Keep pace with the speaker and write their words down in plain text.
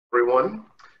everyone,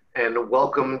 and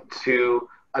welcome to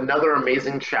another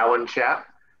amazing Chow and Chat.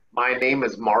 My name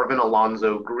is Marvin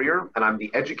Alonzo Greer, and I'm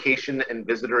the Education and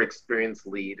Visitor Experience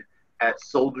Lead at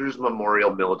Soldiers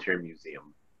Memorial Military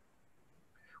Museum.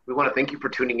 We want to thank you for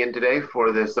tuning in today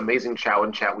for this amazing Chow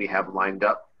and Chat we have lined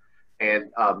up and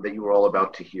that you are all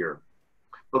about to hear.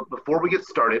 But before we get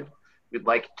started, we'd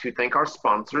like to thank our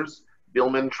sponsors,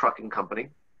 Billman Trucking Company,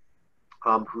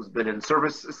 who's been in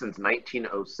service since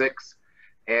 1906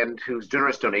 and whose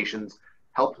generous donations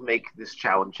help make this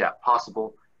Chow and Chat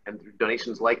possible. And through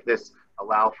donations like this,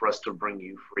 allow for us to bring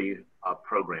you free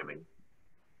programming.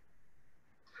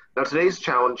 Now, today's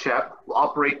Chow and Chat will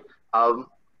operate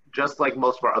just like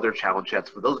most of our other Chow and Chats.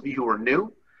 For those of you who are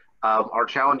new, our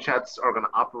Chow and Chats are going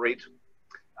to operate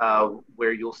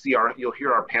where you'll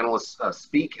hear our panelists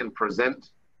speak and present.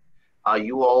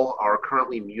 You all are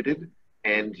currently muted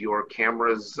and your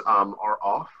cameras are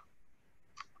off.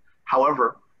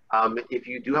 However, if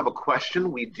you do have a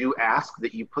question, we do ask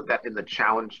that you put that in the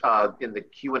in the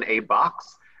Q&A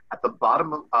box. At the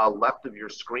bottom left of your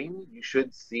screen, you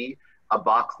should see a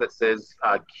box that says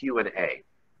Q&A.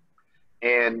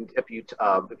 And if you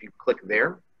click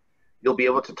there, you'll be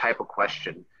able to type a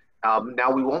question.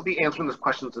 Now, we won't be answering those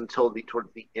questions until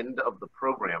towards the end of the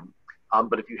program.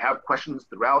 But if you have questions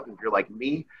throughout, and if you're like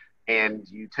me, and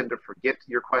you tend to forget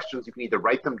your questions, you can either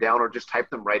write them down or just type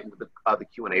them right into the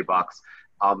Q&A box,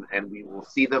 and we will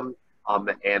see them,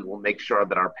 and we'll make sure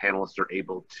that our panelists are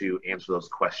able to answer those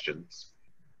questions.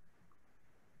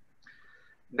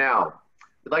 Now,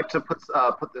 we'd like to put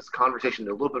this conversation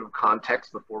in a little bit of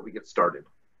context before we get started.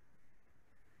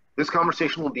 This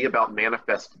conversation will be about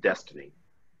manifest destiny.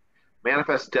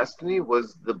 Manifest destiny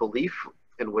was the belief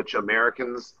in which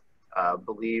Americans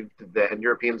believed that, and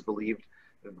Europeans believed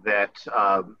that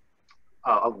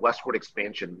of westward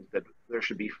expansion, that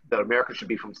America should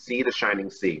be from sea to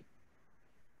shining sea.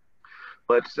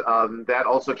 But that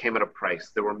also came at a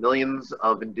price. There were millions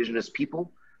of indigenous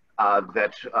people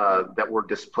that were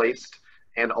displaced,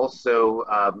 and also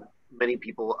many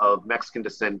people of Mexican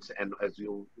descent, and as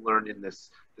you'll learn in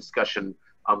this discussion,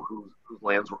 whose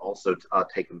lands were also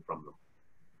taken from them.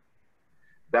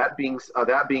 That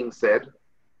being said,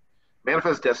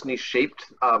 Manifest Destiny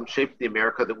shaped the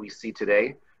America that we see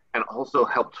today, and also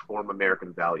helped form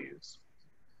American values.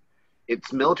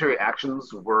 Its military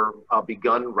actions were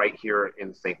begun right here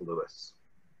in St. Louis.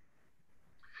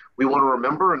 We want to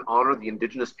remember and honor the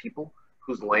indigenous people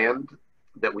whose land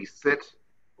that we sit,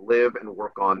 live, and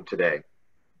work on today.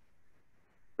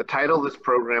 The title of this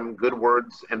program, Good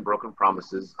Words and Broken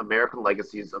Promises, American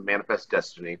Legacies of Manifest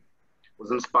Destiny,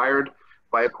 was inspired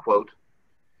by a quote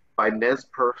by Nez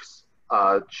Perce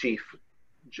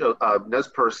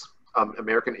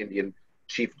American Indian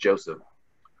Chief Joseph,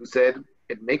 who said,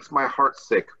 "It makes my heart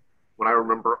sick when I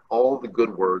remember all the good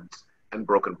words and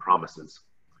broken promises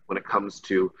when it comes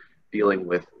to dealing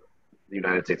with the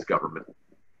United States government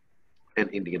and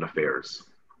Indian affairs."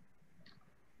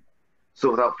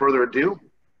 So without further ado,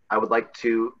 I would like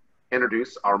to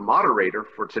introduce our moderator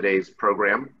for today's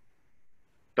program,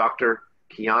 Dr.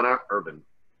 Keona Ervin.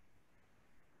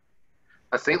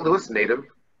 A St. Louis native,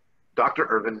 Dr.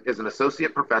 Ervin is an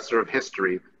associate professor of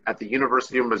history at the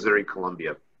University of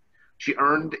Missouri-Columbia. She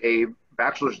earned a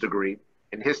bachelor's degree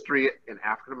in history and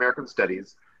African American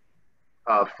studies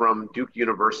from Duke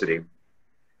University,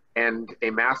 and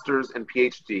a master's and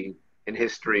PhD in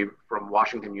history from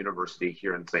Washington University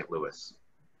here in St. Louis.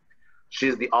 She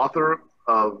is the author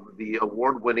of the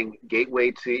award-winning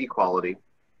Gateway to Equality,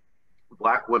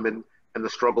 Black Women and the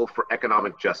Struggle for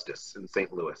Economic Justice in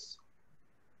St. Louis,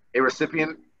 a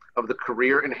recipient of the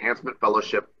Career Enhancement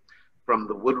Fellowship from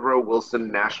the Woodrow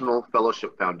Wilson National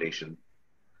Fellowship Foundation.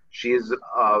 She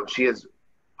has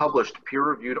published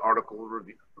peer-reviewed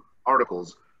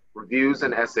articles, reviews,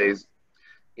 and essays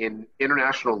in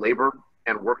International Labor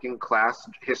and Working Class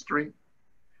History,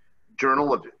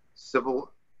 Journal of Civil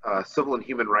and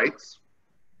Human Rights,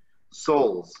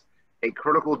 Souls, a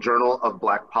critical journal of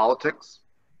Black politics,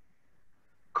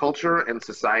 Culture and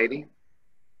Society,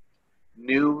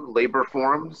 New Labor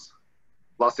Forums,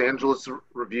 Los Angeles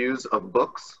Reviews of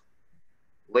Books,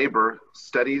 Labor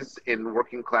Studies in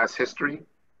Working Class History,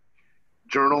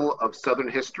 Journal of Southern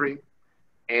History,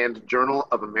 and Journal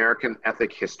of American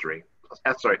Ethnic History.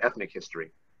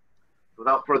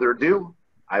 Without further ado,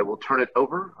 I will turn it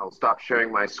over. I'll stop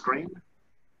sharing my screen.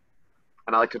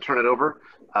 And I'd like to turn it over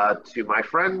to my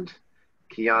friend,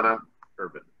 Keona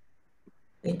Ervin.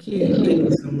 Thank you. Thank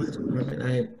you so much, Ervin.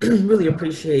 I really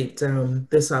appreciate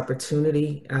this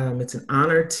opportunity. It's an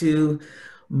honor to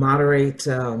moderate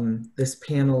this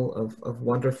panel of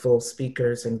wonderful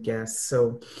speakers and guests.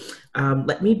 So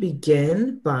let me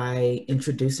begin by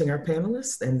introducing our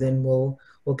panelists, and then we'll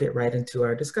get right into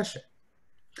our discussion.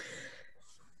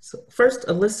 So first,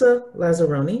 Alyssa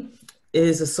Lazzaroni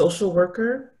is a social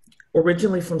worker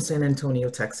originally from San Antonio,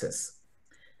 Texas.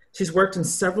 She's worked in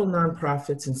several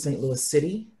nonprofits in St. Louis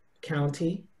City,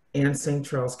 County, and St.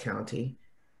 Charles County,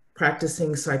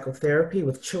 practicing psychotherapy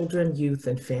with children, youth,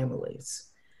 and families.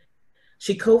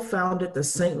 She co-founded the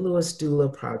St. Louis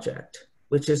Doula Project,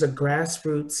 which is a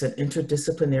grassroots and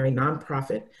interdisciplinary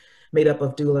nonprofit made up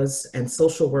of doulas and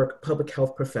social work public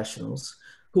health professionals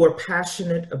who are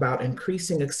passionate about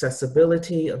increasing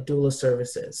accessibility of doula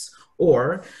services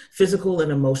or physical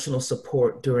and emotional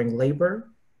support during labor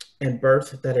and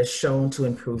birth that is shown to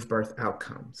improve birth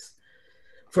outcomes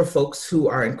for folks who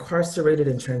are incarcerated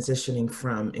and transitioning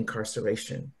from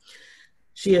incarceration.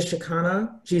 She's a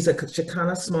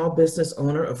Chicana small business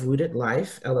owner of Rooted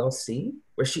Life, LLC,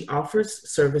 where she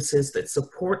offers services that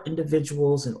support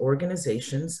individuals and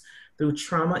organizations through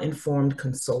trauma-informed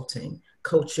consulting,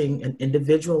 coaching, and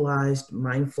individualized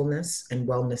mindfulness and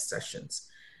wellness sessions.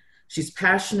 She's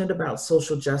passionate about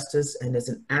social justice and is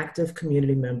an active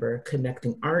community member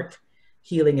connecting art,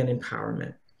 healing, and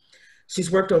empowerment. She's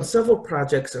worked on several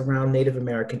projects around Native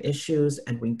American issues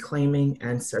and reclaiming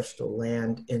ancestral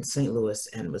land in St. Louis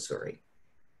and Missouri.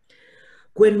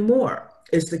 Gwen Moore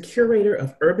is the curator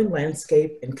of urban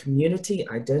landscape and community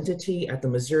identity at the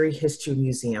Missouri History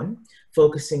Museum,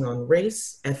 focusing on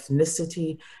race,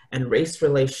 ethnicity, and race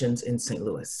relations in St.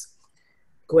 Louis.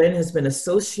 Gwen has been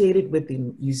associated with the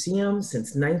museum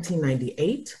since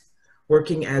 1998,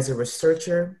 working as a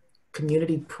researcher,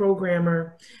 community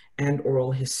programmer, and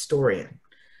oral historian.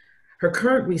 Her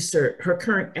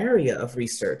current area of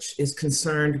research is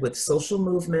concerned with social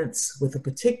movements with a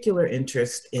particular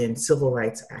interest in civil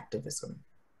rights activism.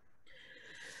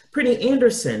 Prini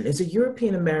Anderson is a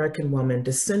European American woman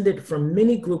descended from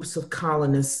many groups of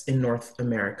colonists in North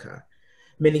America,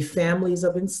 many families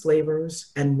of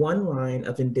enslavers, and one line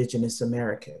of Indigenous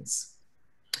Americans.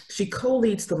 She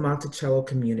co-leads the Monticello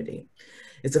community,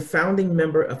 is a founding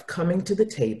member of Coming to the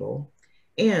Table,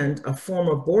 and a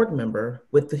former board member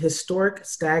with the historic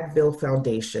Stagville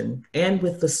Foundation and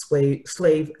with the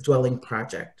Slave Dwelling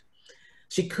Project.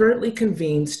 She currently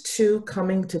convenes 2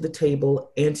 Coming to the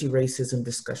Table anti-racism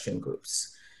discussion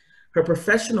groups. Her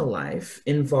professional life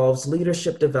involves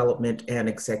leadership development and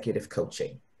executive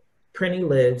coaching. Prini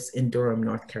lives in Durham,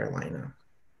 North Carolina.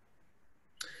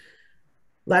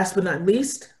 Last but not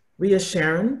least, Ria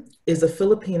Sharon is a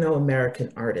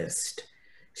Filipino-American artist.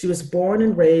 She was born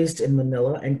and raised in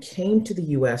Manila and came to the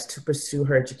US to pursue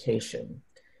her education.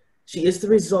 She is the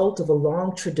result of a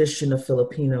long tradition of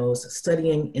Filipinos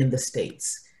studying in the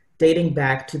States, dating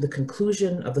back to the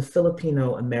conclusion of the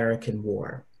Filipino-American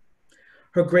War.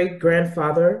 Her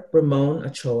great-grandfather, Ramon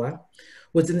Ochoa,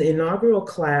 was in the inaugural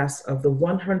class of the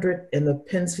 100 in the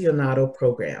Pensionado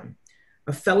program,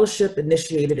 a fellowship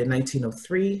initiated in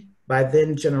 1903 by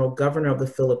then General Governor of the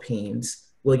Philippines,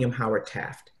 William Howard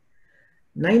Taft.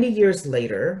 90 years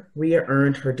later, Ria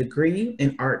earned her degree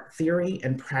in art theory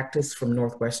and practice from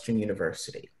Northwestern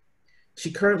University.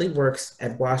 She currently works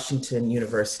at Washington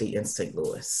University in St.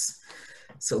 Louis.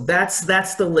 So that's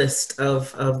the list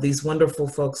of these wonderful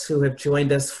folks who have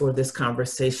joined us for this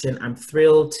conversation. I'm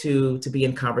thrilled to be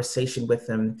in conversation with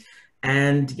them.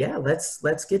 And yeah, let's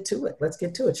get to it. Let's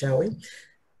get to it, shall we?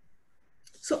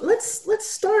 So let's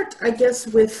start, I guess,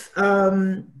 with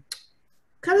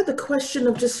kind of the question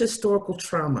of just historical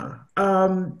trauma.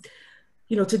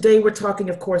 You know, today we're talking,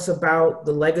 of course, about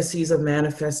the legacies of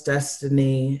manifest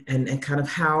destiny and kind of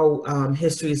how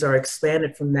histories are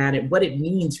expanded from that and what it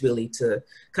means really to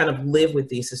kind of live with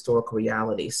these historical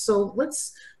realities. So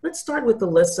let's start with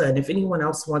Alyssa, and if anyone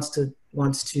else wants to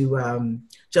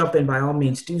jump in, by all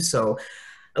means do so.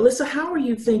 Alyssa, how are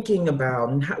you thinking about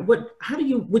and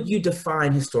would you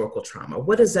define historical trauma?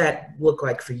 What does that look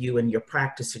like for you in your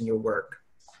practice and your work?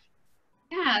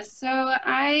 Yeah, so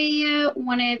I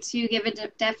wanted to give a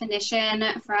definition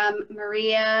from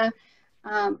Maria.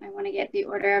 I want to get the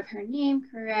order of her name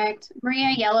correct.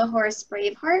 Maria Yellowhorse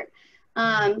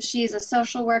Braveheart. She's a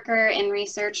social worker and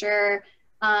researcher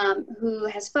who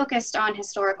has focused on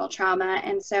historical trauma.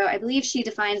 And so I believe she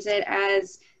defines it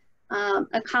as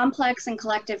a complex and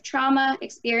collective trauma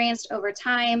experienced over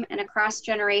time and across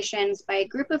generations by a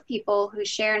group of people who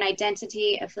share an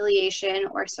identity, affiliation,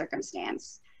 or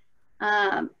circumstance.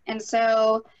 And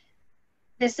so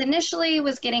this initially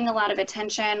was getting a lot of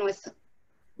attention with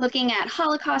looking at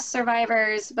Holocaust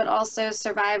survivors, but also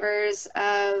survivors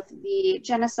of the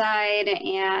genocide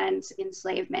and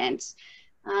enslavement.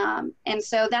 And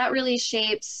so that really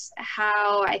shapes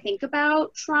how I think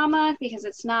about trauma, because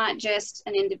it's not just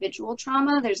an individual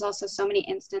trauma. There's also so many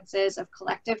instances of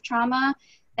collective trauma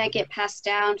that get passed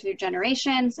down through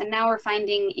generations. And now we're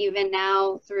finding, even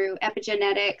now through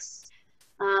epigenetics,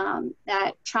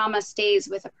 that trauma stays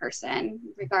with a person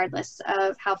regardless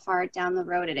of how far down the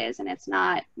road it is. And it's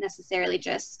not necessarily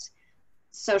just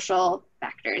social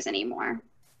factors anymore.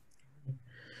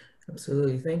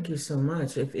 Absolutely. Thank you so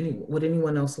much. Would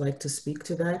anyone else like to speak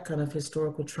to that kind of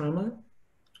historical trauma,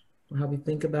 or how we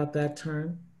think about that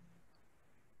term?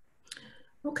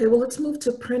 Okay, well, let's move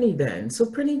to Prinny then. So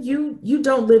Prinny, you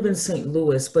don't live in St.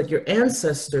 Louis, but your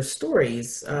ancestor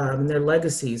stories and their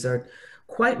legacies are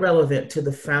quite relevant to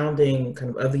the founding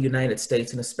kind of the United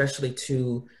States, and especially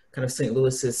to kind of St.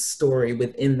 Louis's story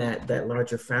within that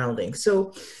larger founding.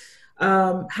 So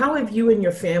how have you and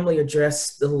your family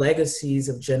addressed the legacies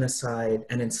of genocide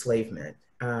and enslavement?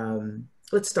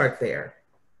 Let's start there.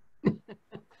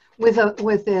 With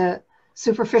a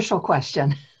superficial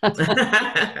question.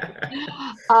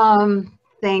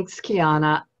 Thanks,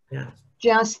 Keona. Yeah.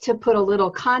 Just to put a little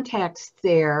context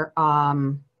there,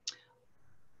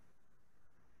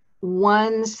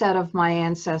 one set of my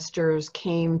ancestors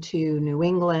came to New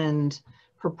England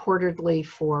purportedly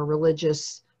for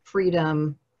religious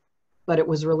freedom, but it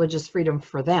was religious freedom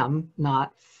for them,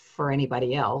 not for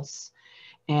anybody else.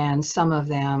 And some of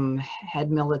them had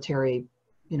military,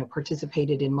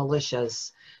 participated in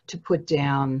militias to put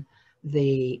down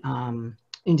the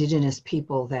Indigenous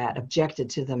people that objected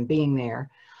to them being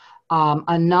there.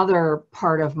 Another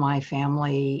part of my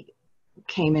family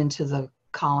came into the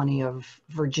colony of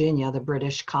Virginia, the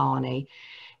British colony,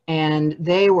 and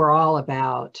they were all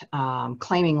about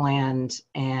claiming land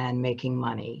and making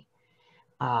money,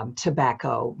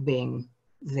 tobacco being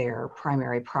their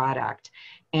primary product,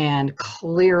 and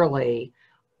clearly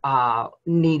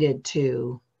needed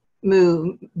to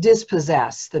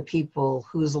dispossess the people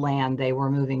whose land they were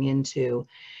moving into.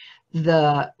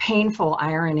 The painful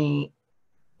irony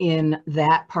in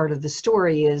that part of the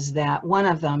story is that one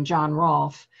of them, John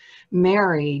Rolfe,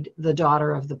 married the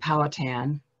daughter of the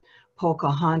Powhatan,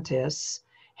 Pocahontas,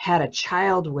 had a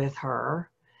child with her,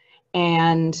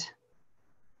 and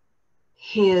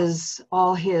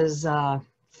all his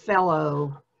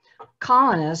fellow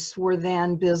colonists were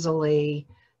then busily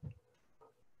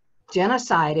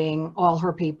genociding all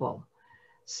her people.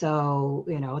 So,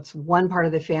 it's one part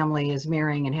of the family is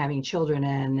marrying and having children,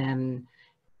 and then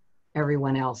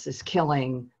everyone else is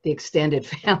killing the extended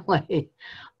family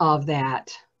of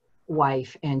that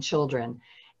wife and children.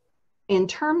 In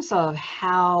terms of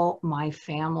how my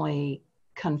family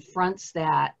confronts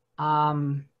that, not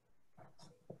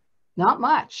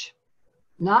much.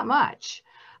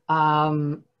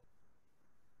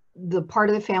 The part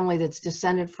of the family that's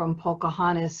descended from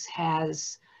Pocahontas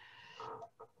has,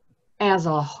 as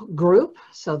a group,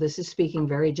 so this is speaking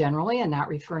very generally and not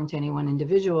referring to any one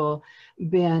individual,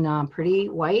 been pretty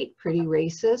white, pretty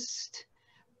racist,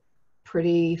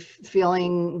 pretty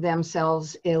feeling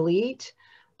themselves elite,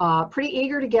 pretty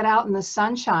eager to get out in the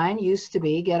sunshine, used to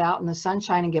be get out in the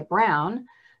sunshine and get brown,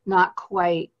 not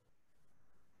quite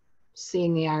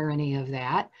seeing the irony of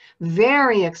that.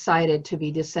 Very excited to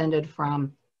be descended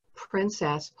from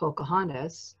Princess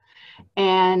Pocahontas,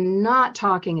 and not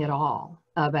talking at all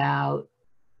about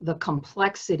the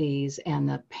complexities and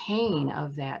the pain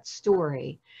of that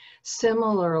story.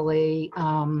 Similarly,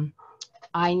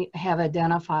 I have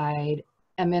identified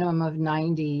a minimum of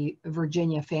 90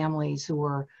 Virginia families who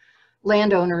were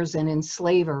landowners and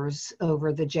enslavers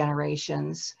over the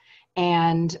generations.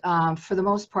 And for the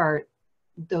most part,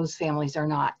 those families are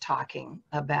not talking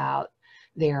about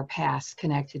their past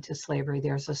connected to slavery.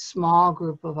 There's a small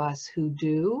group of us who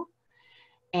do,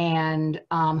 and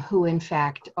who in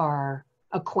fact are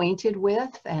acquainted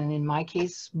with, and in my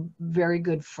case, very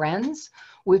good friends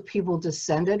with people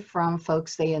descended from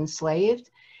folks they enslaved.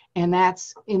 And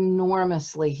that's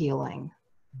enormously healing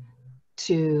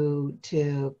to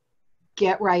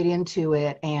get right into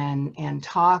it and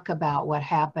talk about what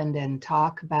happened, and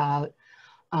talk about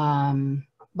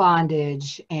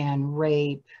bondage and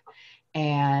rape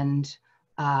and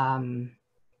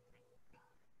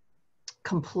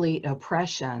complete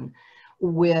oppression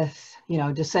with,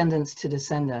 descendants to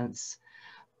descendants.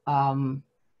 I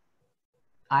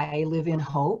live in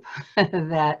hope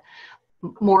that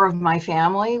more of my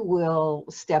family will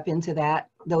step into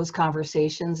those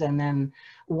conversations. And then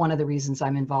one of the reasons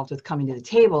I'm involved with Coming to the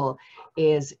Table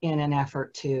is in an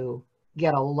effort to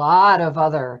get a lot of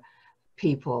other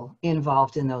people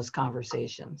involved in those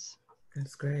conversations.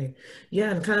 That's great. Yeah,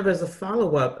 and kind of as a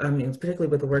follow-up, I mean, particularly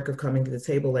with the work of Coming to the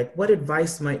Table, like what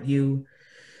advice might you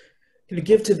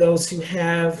give to those who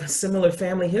have similar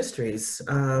family histories?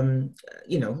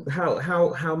 You know,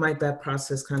 how might that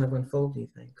process kind of unfold, do you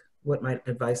think? What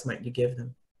advice might you give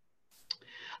them?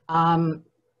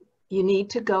 You need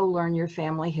to go learn your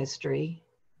family history.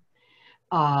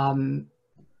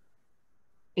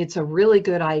 It's a really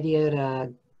good idea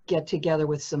to get together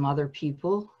with some other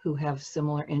people who have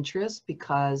similar interests,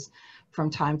 because from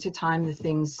time to time, the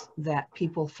things that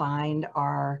people find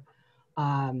are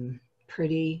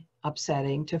pretty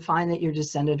upsetting. To find that you're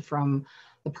descended from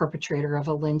the perpetrator of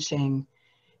a lynching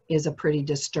is a pretty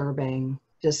disturbing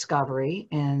discovery,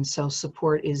 and so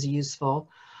support is useful.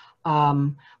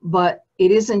 But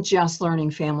it isn't just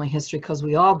learning family history, because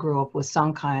we all grew up with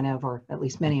some kind of, or at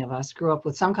least many of us grew up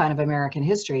with some kind of American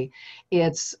history.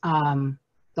 It's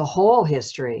the whole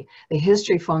history, the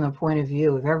history from the point of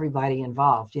view of everybody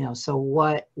involved, you know. So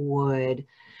what would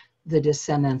the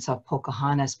descendants of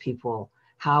Pocahontas people,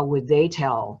 how would they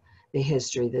tell the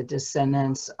history? The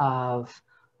descendants of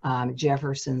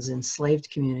Jefferson's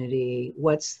enslaved community,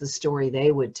 what's the story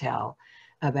they would tell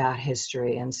about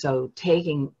history? And so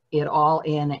taking it all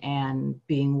in and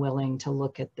being willing to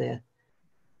look at the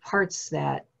parts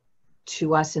that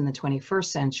to us in the 21st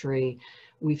century,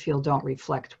 we feel don't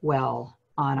reflect well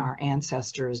on our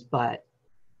ancestors, but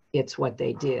it's what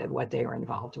they did, what they were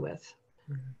involved with.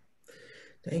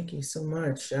 Thank you so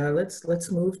much.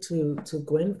 Let's move to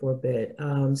Gwen for a bit.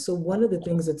 So one of the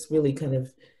things that's really kind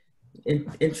of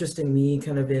interesting me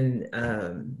kind of in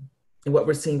what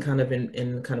we're seeing kind of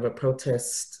in kind of a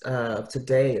protest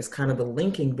today is kind of the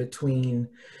linking between,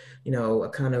 you know, a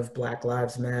kind of Black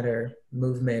Lives Matter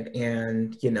movement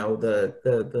and, you know,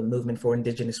 the movement for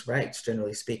Indigenous rights,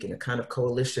 generally speaking, a kind of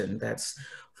coalition that's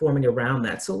forming around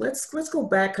that. So let's go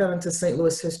back to St.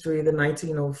 Louis history, the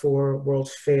 1904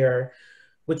 World's Fair,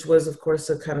 which was, of course,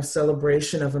 a kind of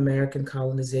celebration of American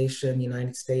colonization,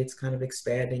 United States kind of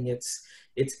expanding its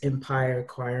empire,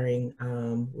 acquiring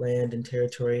land and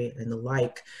territory and the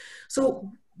like.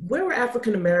 So where were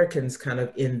African Americans kind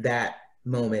of in that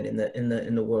moment,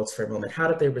 in the World's Fair moment? How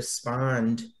did they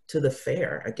respond to the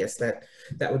fair? I guess that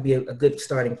would be a good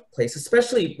starting place,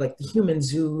 especially like the human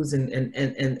zoos and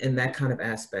that kind of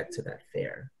aspect to that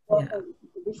fair. Yeah.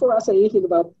 Before I say anything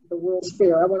about the World's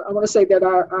Fair, I want to say that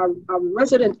our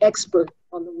resident expert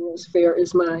on the World's Fair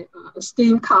is my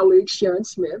esteemed colleague Sharon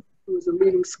Smith, who is a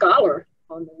leading scholar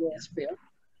on the World's Fair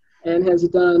and has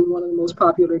done one of the most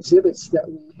popular exhibits that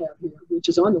we have here, which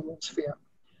is on the World's Fair.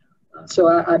 So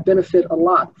I benefit a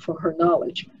lot from her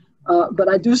knowledge. But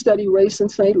I do study race in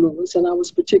St. Louis, and I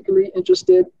was particularly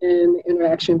interested in the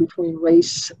interaction between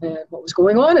race and what was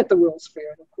going on at the World's Fair.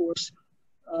 And of course,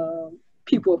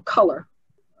 people of color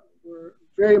were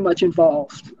very much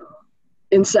involved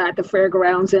inside the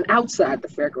fairgrounds and outside the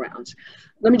fairgrounds.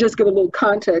 Let me just give a little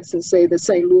context and say that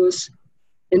St. Louis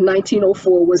in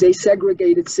 1904 was a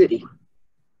segregated city,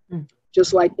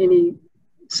 just like any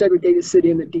segregated city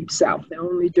in the Deep South. The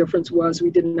only difference was we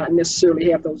did not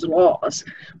necessarily have those laws,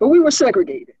 but we were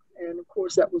segregated. And of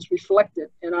course that was reflected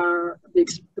in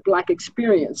the Black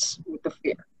experience with the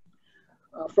fair.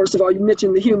 First of all, you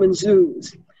mentioned the human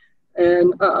zoos.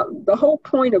 And the whole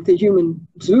point of the human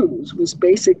zoos was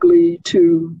basically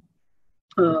to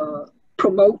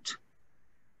promote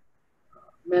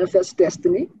manifest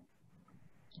destiny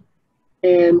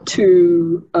and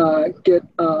to get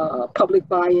public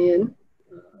buy-in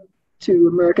to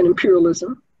American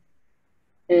imperialism.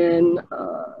 And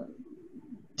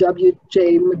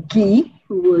W.J. McGee,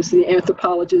 who was the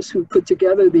anthropologist who put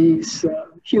together these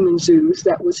human zoos,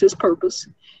 that was his purpose.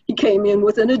 He came in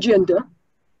with an agenda.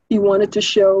 He wanted to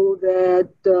show that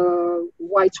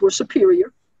whites were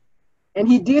superior. And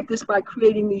he did this by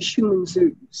creating these human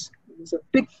zoos. It was a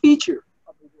big feature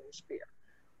of the World's Fair.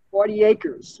 40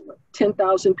 acres,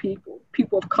 10,000 people,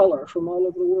 people of color from all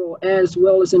over the world, as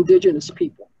well as indigenous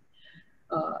people.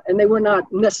 And they were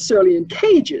not necessarily in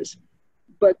cages,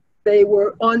 but they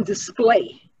were on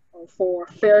display for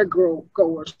fair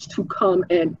goers to come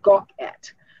and gawk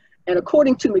at. And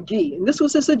according to McGee, and this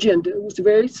was his agenda,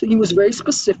 he was very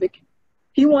specific.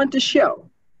 He wanted to show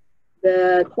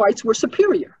that whites were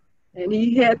superior. And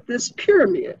he had this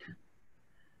pyramid.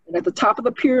 And at the top of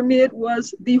the pyramid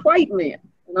was the white man.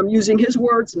 And I'm using his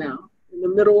words now. In the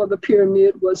middle of the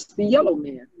pyramid was the yellow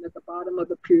man. And at the bottom of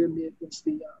the pyramid was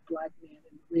the black man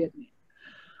and the red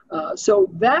man. So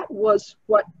that was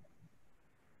what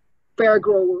fair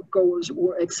goers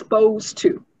were exposed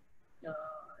to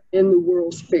in the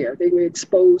World's Fair. They were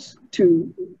exposed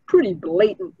to pretty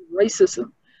blatant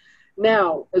racism.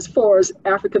 Now, as far as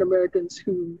African Americans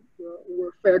who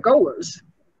were fair goers,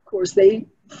 of course, they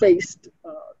faced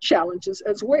challenges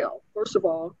as well. First of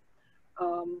all,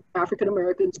 African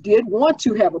Americans did want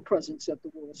to have a presence at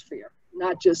the World's Fair,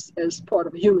 not just as part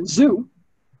of a human zoo,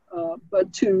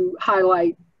 but to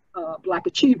highlight Black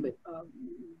achievement.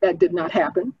 That did not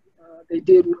happen. They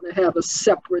did want to have a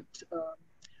separate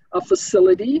a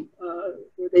facility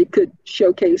where they could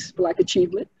showcase Black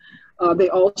achievement. They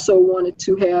also wanted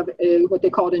to have what they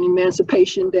called an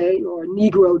Emancipation Day or a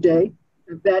Negro Day.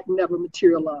 That never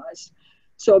materialized.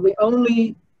 So the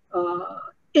only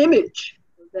image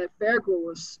that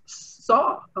fairgoers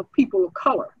saw of people of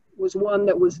color was one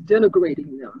that was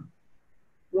denigrating them.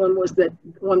 One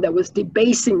that was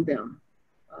debasing them.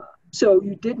 So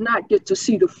you did not get to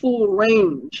see the full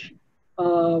range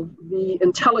of the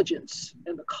intelligence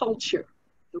and the culture,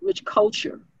 the rich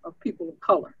culture of people of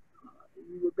color.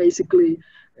 You were basically,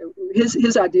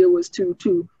 his idea was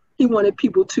he wanted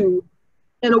people to,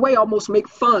 in a way, almost make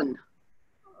fun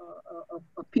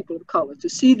of people of color, to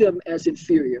see them as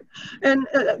inferior. And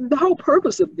the whole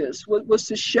purpose of this was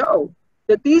to show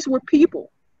that these were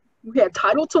people who had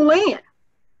title to land,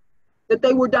 that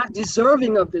they were not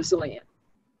deserving of this land,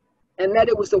 and that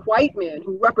it was the white man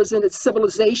who represented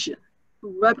civilization,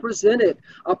 who represented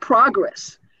a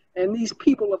progress. And these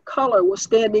people of color were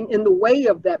standing in the way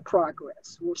of that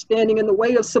progress, were standing in the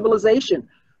way of civilization.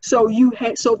 So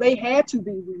they had to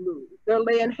be removed. Their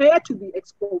land had to be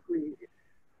expropriated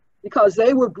because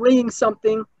they were bringing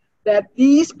something that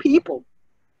these people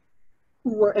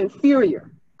who were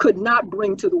inferior could not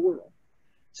bring to the world.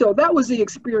 So that was the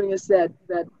experience that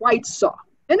whites saw.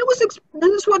 And it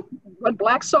was what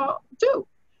Blacks saw too.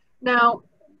 Now,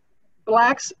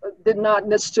 Blacks did not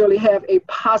necessarily have a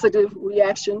positive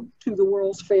reaction to the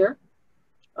World's Fair.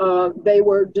 They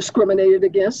were discriminated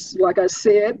against. Like I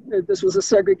said, this was a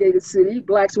segregated city.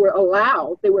 Blacks were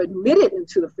allowed, they were admitted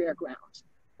into the fairgrounds.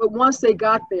 But once they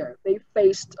got there, they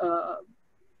faced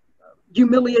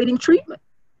humiliating treatment.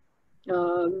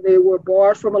 They were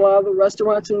barred from a lot of the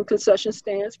restaurants and concession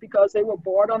stands because they were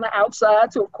barred on the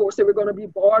outside. So of course they were going to be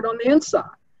barred on the inside.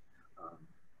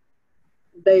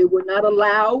 They were not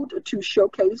allowed to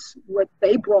showcase what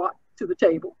they brought to the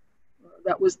table.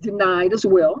 That was denied as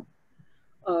well.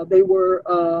 They were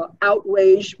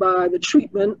outraged by the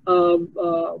treatment of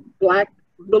Black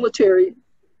military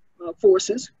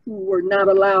forces who were not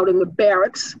allowed in the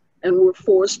barracks and were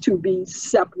forced to be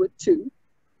separate too.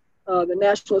 The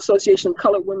National Association of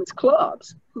Colored Women's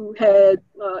Clubs, who had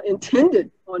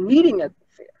intended on meeting at the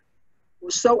fair,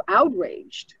 were so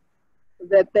outraged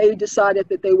that they decided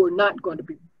that they were not going to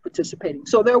be participating.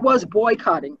 So there was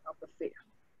boycotting of the fair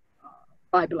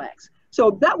by Blacks.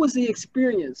 So that was the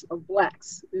experience of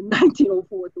Blacks in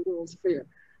 1904 at the World's Fair,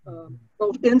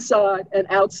 both inside and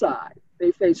outside. They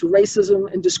faced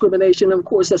racism and discrimination. And of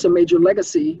course, that's a major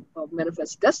legacy of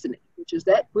Manifest Destiny, which is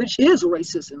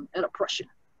racism and oppression.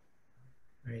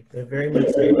 Right, they're very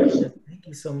much. Thank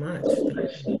you so much.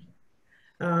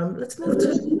 Let's move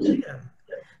to Mia.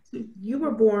 You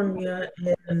were born, Mia,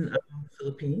 in the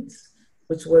Philippines,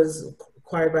 which was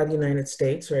acquired by the United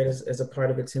States, right, as a part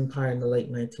of its empire in the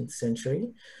late 19th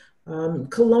century.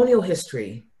 Colonial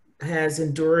history has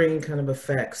enduring kind of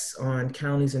effects on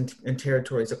counties and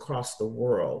territories across the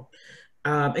world.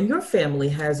 And your family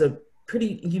has a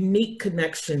pretty unique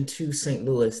connection to St.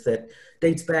 Louis that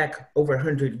dates back over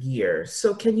 100 years.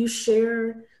 So can you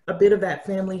share a bit of that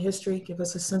family history? Give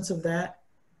us a sense of that.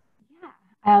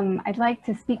 Yeah, I'd like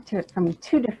to speak to it from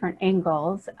two different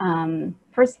angles.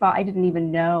 First of all, I didn't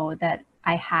even know that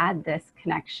I had this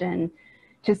connection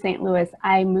to St. Louis.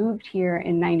 I moved here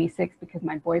in '96 because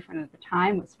my boyfriend at the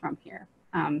time was from here.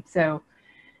 So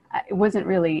it wasn't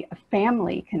really a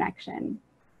family connection.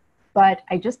 But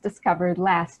I just discovered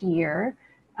last year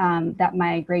that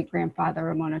my great-grandfather,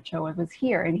 Ramon Ochoa, was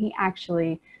here. And he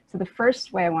actually, so the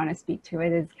first way I want to speak to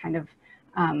it is kind of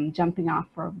jumping off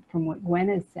from what Gwen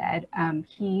has said.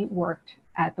 He worked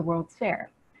at the World's Fair.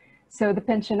 So the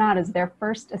pensionadas, their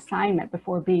first assignment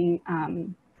before being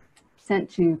sent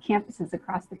to campuses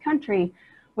across the country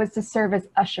was to serve as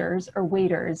ushers or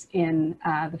waiters in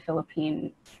the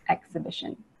Philippine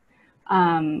exhibition,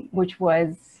 which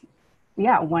was,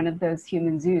 yeah, one of those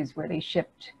human zoos where they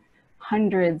shipped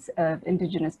hundreds of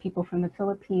indigenous people from the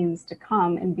Philippines to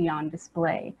come and be on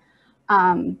display.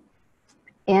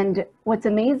 And what's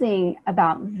amazing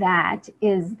about that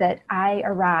is that I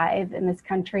arrived in this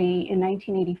country in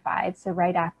 1985, so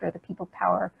right after the People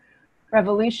Power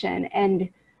Revolution. And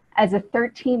as a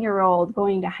 13-year-old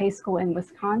going to high school in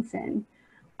Wisconsin,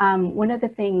 one of the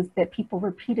things that people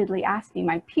repeatedly asked me,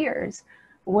 my peers,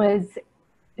 was,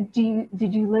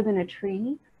 did you live in a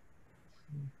tree?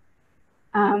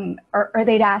 Or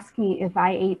they'd ask me if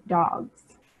I ate dogs.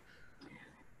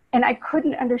 And I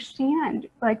couldn't understand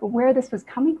like where this was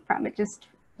coming from. It just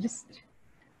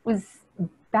was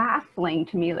baffling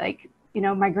to me. Like, you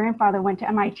know, my grandfather went to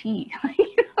MIT.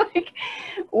 Like,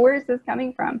 where is this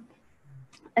coming from?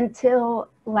 Until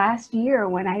last year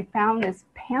when I found this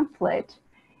pamphlet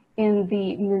in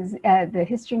the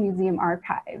History Museum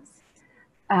archives,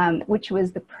 which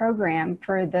was the program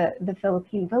for the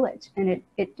Philippine village. And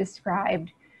it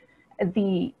described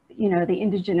the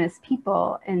indigenous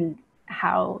people and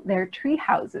how their tree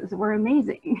houses were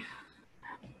amazing.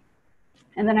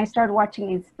 And then I started watching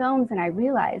these films and I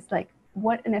realized like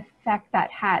what an effect that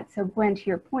had. So Gwen, to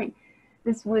your point,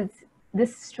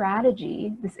 this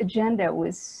strategy, this agenda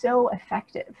was so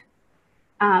effective.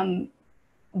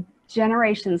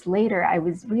 Generations later, I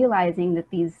was realizing that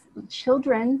these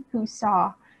children who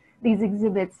saw these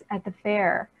exhibits at the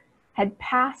fair had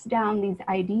passed down these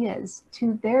ideas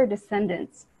to their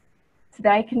descendants so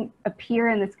that I can appear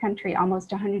in this country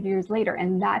almost 100 years later.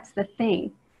 And that's the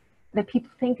thing that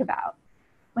people think about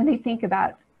when they think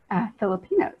about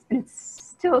Filipinos. And it's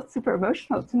still super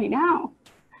emotional to me now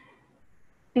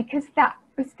because that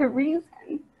was the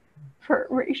reason for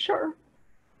erasure.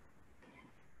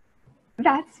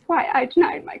 That's why I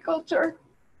denied my culture.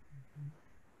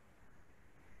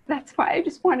 That's why I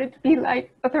just wanted to be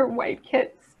like other white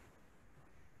kids.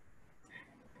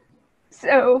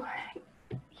 So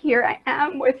here I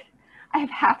am I have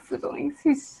half siblings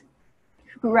who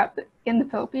grew up in the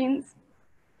Philippines.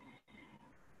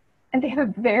 And they have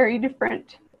a very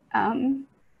different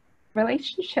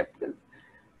relationship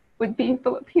with being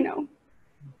Filipino.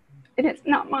 And it's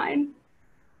not mine.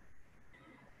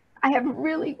 I have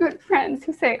really good friends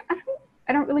who say,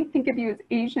 I don't really think of you as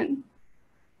Asian.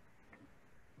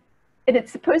 And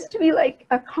it's supposed to be like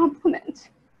a compliment.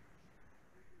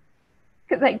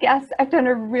 Because I guess I've done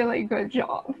a really good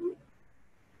job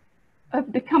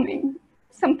of becoming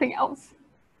something else.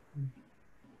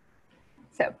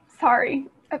 So sorry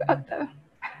about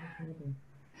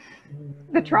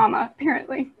the trauma,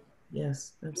 apparently.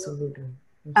 Yes, absolutely.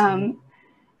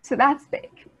 So that's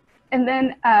big. And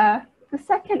then the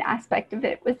second aspect of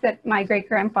it was that my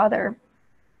great-grandfather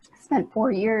spent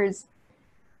 4 years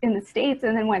in the States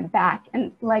and then went back.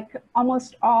 And like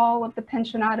almost all of the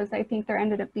pensionados, I think there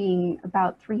ended up being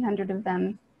about 300 of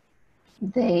them,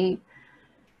 they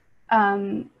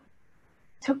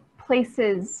took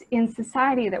places in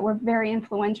society that were very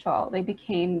influential. They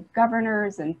became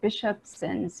governors and bishops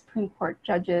and Supreme Court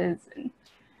judges, and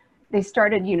they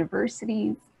started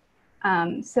universities.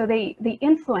 So they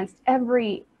influenced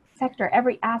every sector,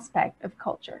 every aspect of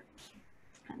culture.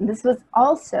 And this was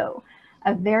also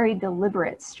a very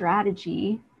deliberate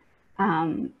strategy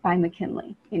by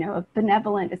McKinley, of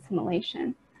benevolent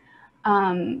assimilation.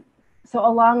 So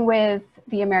along with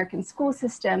the American school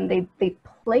system, they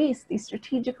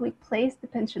strategically placed the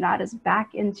pensionados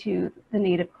back into the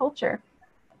native culture.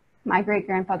 My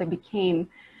great-grandfather became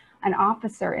an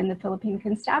officer in the Philippine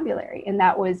Constabulary, and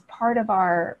that was part of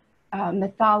our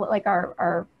like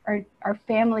our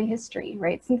family history,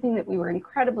 right? Something that we were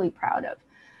incredibly proud of.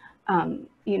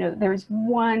 There's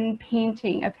one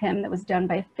painting of him that was done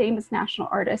by a famous national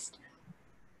artist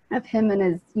of him in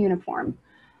his uniform.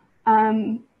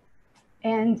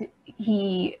 And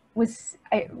he was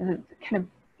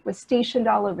was stationed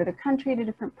all over the country to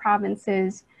different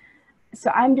provinces.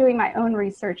 So I'm doing my own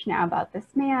research now about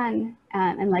this man.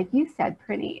 And like you said,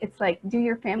 Prinny, it's like, do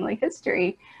your family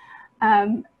history.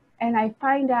 And I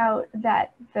find out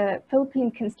that the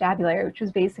Philippine Constabulary, which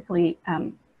was basically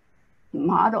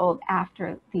modeled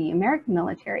after the American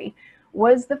military,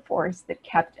 was the force that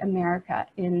kept America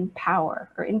in power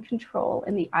or in control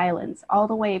in the islands all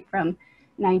the way from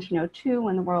 1902,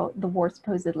 when the war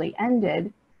supposedly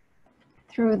ended,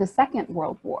 through the Second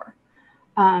World War.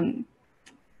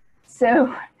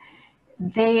 So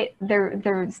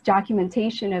there's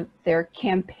documentation of their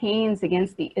campaigns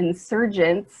against the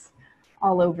insurgents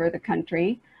all over the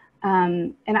country.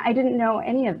 And I didn't know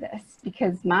any of this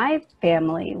because my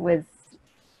family was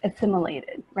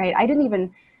assimilated, right?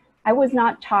 I was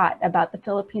not taught about the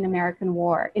Philippine-American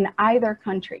War in either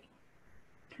country.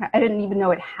 I didn't even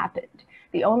know it happened.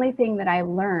 The only thing that I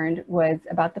learned was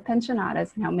about the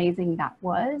pensionados and how amazing that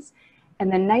was. And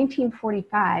then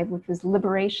 1945, which was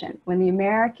liberation, when the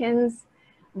Americans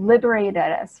liberated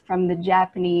us from the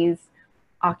Japanese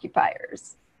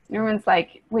occupiers. Everyone's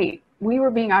like, wait, we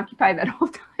were being occupied that whole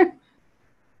time?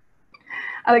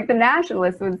 Like the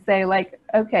nationalists would say like,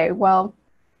 okay, well,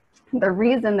 the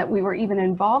reason that we were even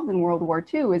involved in World War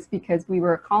II is because we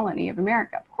were a colony of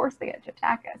America. Of course they had to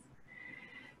attack us.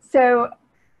 So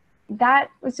that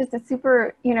was just a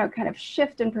super, kind of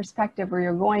shift in perspective where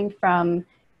you're going from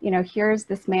you know, here's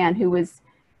this man who was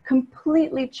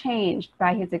completely changed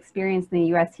by his experience in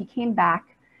the US. He came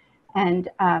back and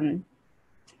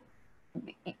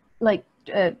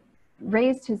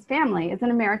raised his family as an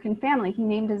American family. He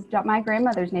named my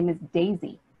grandmother's name is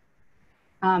Daisy.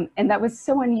 And that was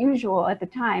so unusual at the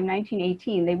time,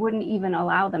 1918. They wouldn't even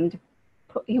allow them to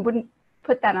he wouldn't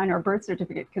put that on her birth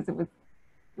certificate because it was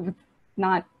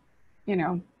not, you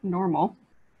know, normal.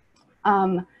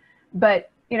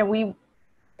 But, you know,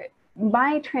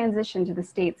 my transition to the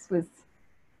States was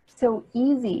so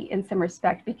easy in some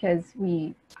respect because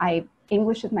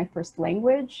English is my first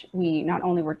language. We not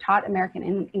only were taught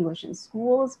American English in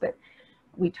schools, but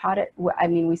we taught it, I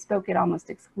mean, we spoke it almost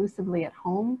exclusively at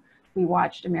home. We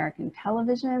watched American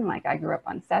television, like I grew up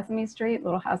on Sesame Street,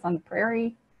 Little House on the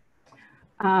Prairie.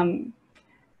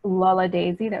 Lola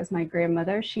Daisy, that was my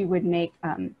grandmother, she would make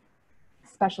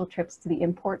special trips to the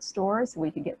import store so we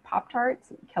could get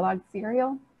Pop-Tarts and Kellogg's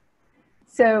cereal.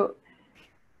 So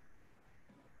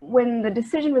when the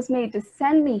decision was made to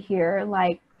send me here,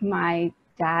 like my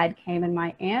dad came and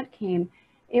my aunt came,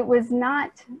 it wasn't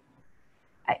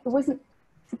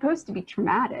supposed to be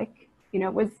traumatic. You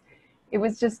know, it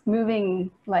was just moving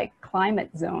like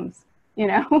climate zones, you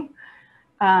know?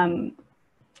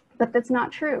 But that's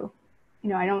not true. You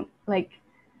know, I don't like,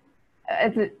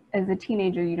 as a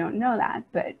teenager, you don't know that,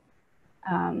 but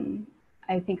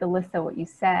I think, Alyssa, what you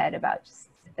said about just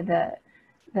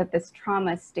that this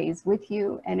trauma stays with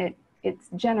you and it's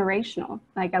generational.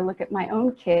 Like I look at my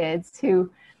own kids who,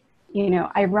 you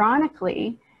know,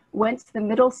 ironically went to the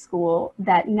middle school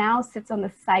that now sits on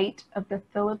the site of the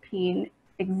Philippine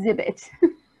exhibit.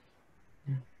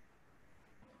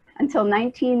 Until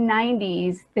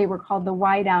 1990s, they were called the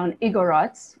Waidown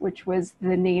Igorots, which was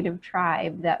the native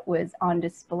tribe that was on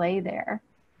display there.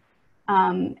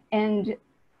 And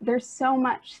there's so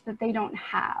much that they don't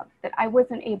have that I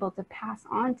wasn't able to pass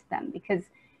on to them because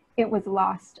it was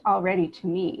lost already to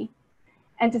me.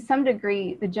 And to some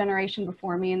degree, the generation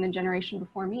before me and the generation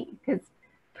before me, because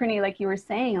Prinny, like you were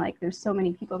saying, like there's so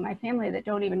many people in my family that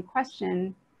don't even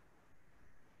question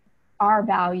our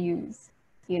values,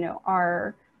 you know,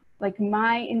 our, like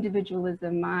my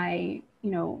individualism, my,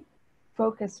 you know,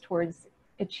 focus towards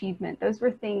achievement. Those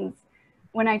were things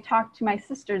when I talked to my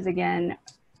sisters again,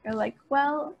 they're like,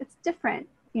 well, it's different.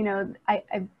 You know,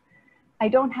 I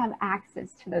don't have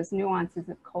access to those nuances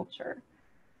of culture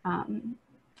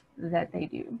that they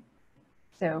do.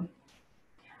 So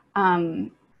I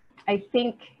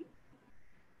think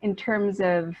in terms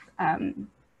of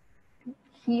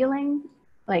healing,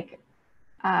 like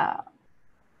I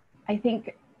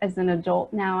think as an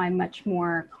adult now, I'm much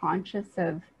more conscious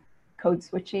of code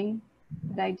switching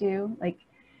that I do. Like,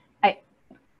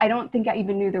 I don't think I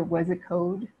even knew there was a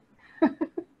code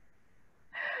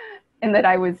and that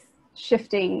I was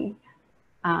shifting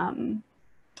to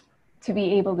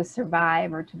be able to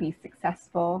survive or to be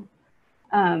successful.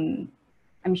 I'm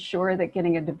sure that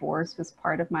getting a divorce was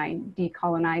part of my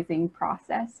decolonizing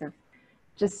process of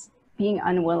just being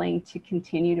unwilling to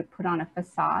continue to put on a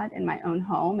facade in my own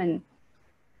home and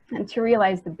to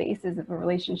realize the basis of a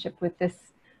relationship with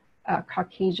this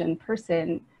Caucasian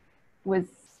person was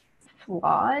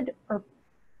flawed or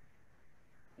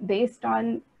based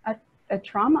on a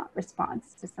trauma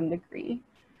response to some degree.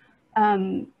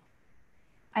 I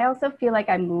also feel like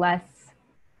I'm less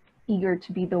eager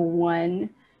to be the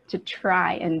one to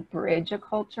try and bridge a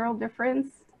cultural difference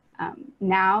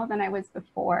now than I was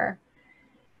before.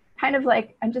 Kind of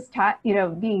like I'm just you know,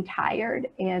 being tired,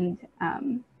 and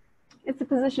it's a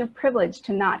position of privilege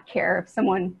to not care if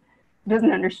someone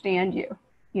doesn't understand you,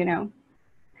 you know,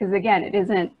 because again, it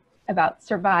isn't about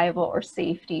survival or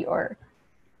safety or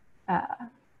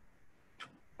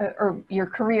your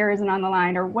career isn't on the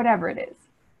line or whatever it is.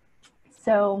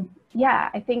 So yeah,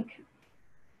 I think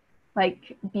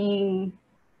like being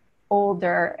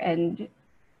older and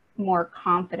more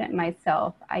confident in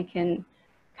myself, I can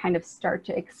kind of start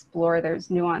to explore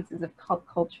those nuances of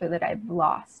culture that I've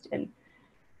lost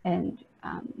and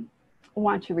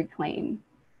want to reclaim.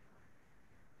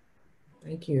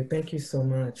 Thank you. Thank you so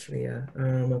much, Ria.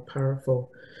 A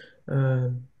powerful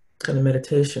kind of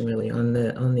meditation really on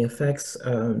the effects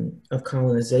of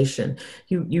colonization.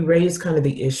 You raised kind of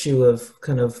the issue of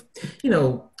kind of, you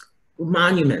know,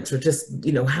 monuments, or just,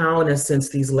 you know, how in a sense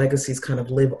these legacies kind of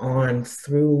live on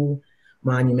through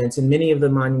monuments, and many of the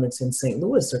monuments in St.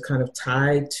 Louis are kind of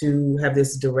tied to have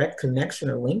this direct connection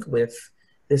or link with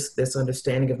this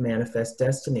understanding of manifest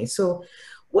destiny. So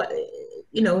what,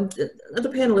 you know, other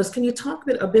panelists, can you talk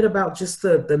a bit about just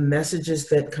the messages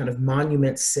that kind of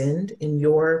monuments send in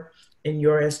your in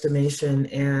your estimation?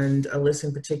 And Alyssa,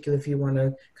 in particular, if you want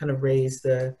to kind of raise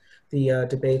the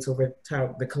debates over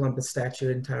the Columbus statue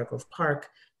in Tower Grove Park,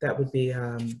 that would be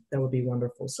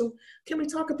wonderful. So can we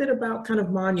talk a bit about kind of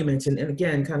monuments and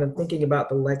again, kind of thinking about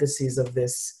the legacies of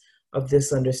this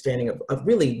understanding of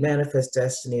really manifest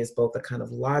destiny as both a kind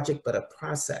of logic, but a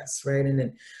process, right? And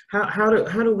then how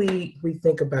do we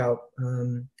think about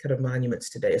kind of monuments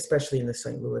today, especially in the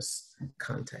St. Louis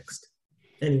context?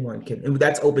 Anyone can, and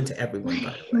that's open to everyone,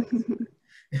 by the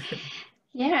way.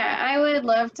 Yeah, I would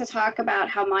love to talk about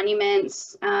how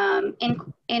monuments,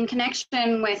 in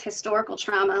connection with historical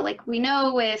trauma, like we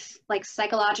know with like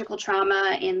psychological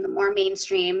trauma in the more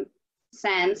mainstream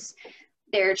sense,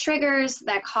 there are triggers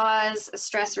that cause a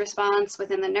stress response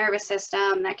within the nervous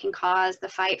system that can cause the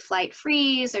fight, flight,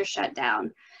 freeze, or shut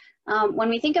down. When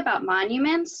we think about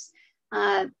monuments,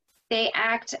 they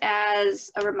act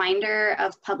as a reminder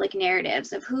of public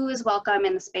narratives of who is welcome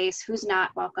in the space, who's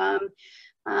not welcome.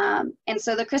 And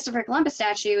so the Christopher Columbus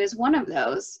statue is one of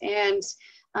those. And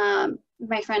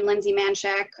my friend Lindsay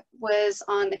Manchak was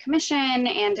on the commission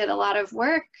and did a lot of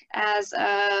work as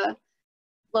a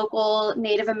local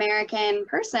Native American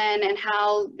person, and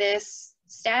how this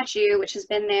statue, which has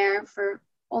been there for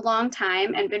a long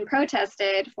time and been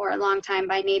protested for a long time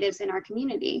by natives in our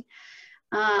community.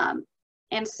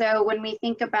 And so when we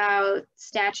think about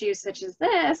statues such as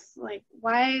this, like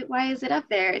why is it up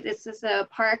there? This is a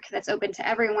park that's open to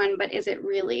everyone, but is it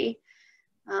really?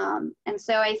 And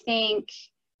so I think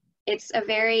it's a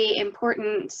very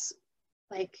important,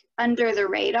 like under the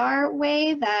radar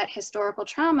way that historical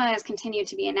trauma has continued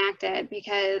to be enacted,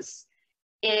 because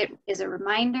it is a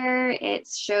reminder, it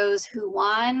shows who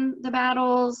won the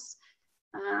battles,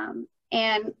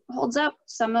 and holds up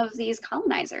some of these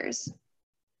colonizers.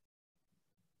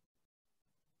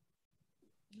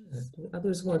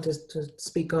 Others want to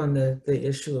speak on the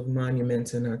issue of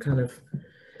monuments and our kind of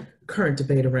current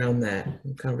debate around that,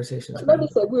 conversations. Let me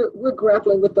say, we're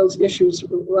grappling with those issues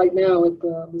right now at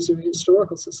the Missouri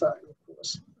Historical Society, of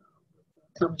course,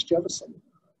 Thomas Jefferson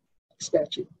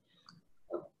statue.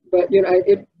 But you know,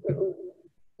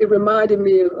 it reminded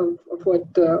me of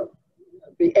what the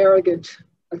arrogant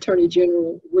Attorney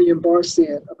General William Barr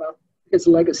said about his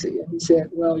legacy. And he said,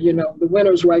 well, you know, the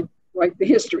winners write the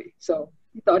history. So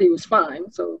he thought he was fine.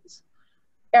 So it was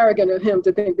arrogant of him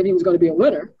to think that he was going to be a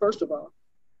winner, first of all.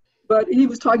 But he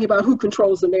was talking about who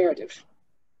controls the narrative.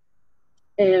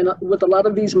 And with a lot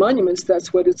of these monuments,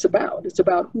 that's what it's about. It's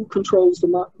about who controls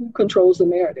the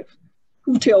narrative,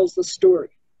 who tells the story,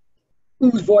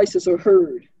 whose voices are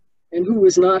heard and who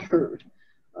is not heard.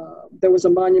 There was a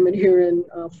monument here in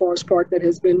Forest Park that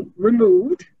has been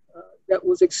removed that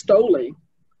was extolling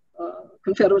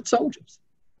Confederate soldiers.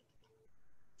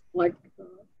 Like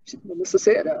Melissa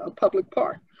said, a public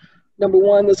park. Number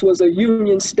one, this was a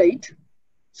Union state.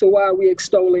 So why are we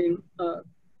extolling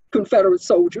Confederate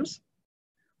soldiers?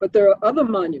 But there are other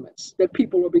monuments that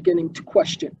people are beginning to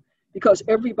question, because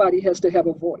everybody has to have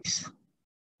a voice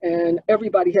and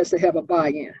everybody has to have a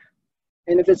buy-in.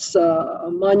 And if it's a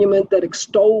monument that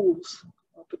extols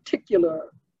a particular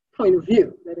point of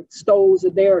view, that extols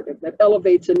a narrative, that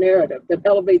elevates a narrative, that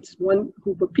elevates one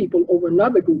group of people over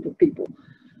another group of people,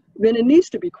 then it needs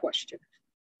to be questioned.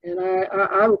 And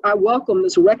I welcome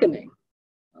this reckoning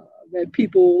that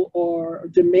people are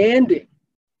demanding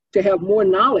to have more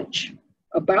knowledge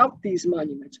about these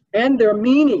monuments and their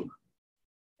meaning.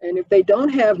 And if they don't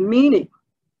have meaning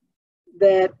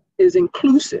that is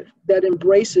inclusive, that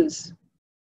embraces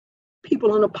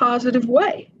people in a positive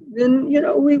way, then you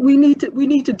know we need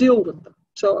to deal with them.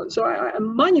 So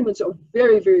monuments are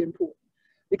very, very important,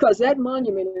 because that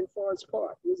monument in Forest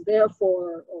Park was there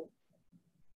for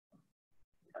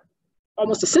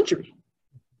almost a century.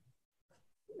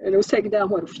 And it was taken down,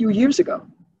 what, a few years ago.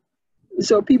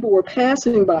 So people were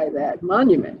passing by that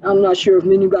monument. I'm not sure if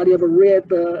anybody ever read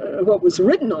what was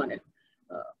written on it,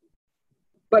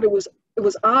 but it was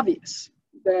obvious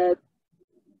that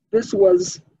this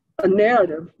was a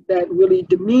narrative that really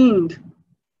demeaned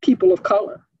people of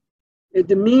color. It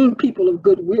demeaned people of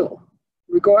goodwill,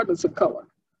 regardless of color.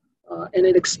 And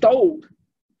it extolled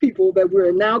people that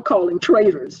we're now calling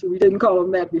traitors. We didn't call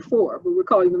them that before, but we're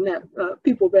calling them that,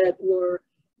 people that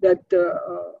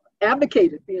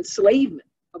advocated the enslavement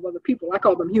of other people. I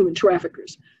call them human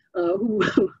traffickers, who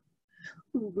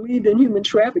believed in human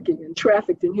trafficking and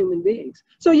trafficked in human beings.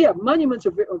 So yeah, monuments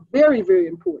are very, very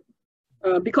important,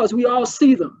 because we all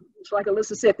see them. It's like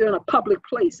Alyssa said, they're in a public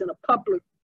place, in a public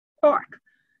park.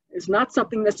 It's not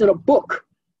something that's in a book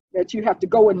that you have to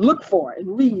go and look for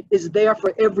and read. It's there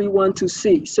for everyone to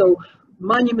see. So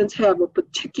monuments have a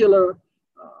particular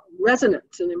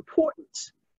resonance and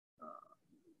importance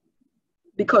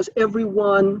because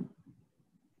everyone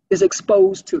is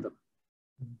exposed to them.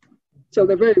 So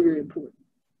they're very, very important.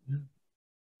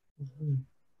 Mm-hmm.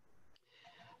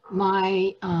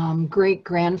 My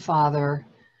great-grandfather,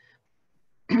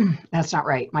 that's not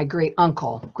right, my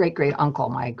great-uncle, great-great-uncle,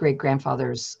 my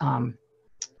great-grandfather's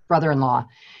brother-in-law,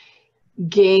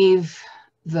 gave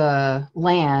the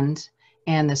land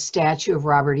and the statue of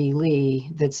Robert E. Lee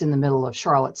that's in the middle of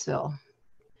Charlottesville.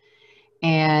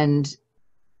 And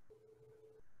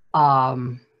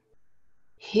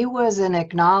he was an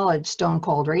acknowledged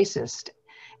stone-cold racist.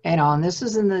 And this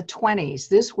was in the 1920s.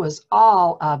 This was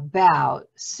all about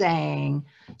saying,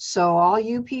 so all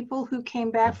you people who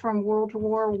came back from World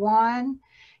War I,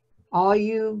 all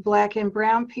you Black and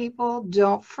brown people,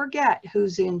 don't forget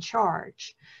who's in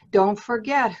charge. Don't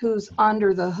forget who's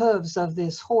under the hooves of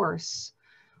this horse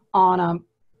on a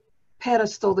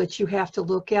pedestal that you have to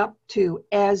look up to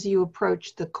as you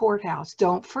approach the courthouse.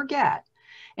 Don't forget.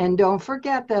 And don't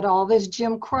forget that all this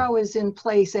Jim Crow is in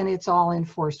place and it's all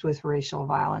enforced with racial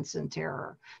violence and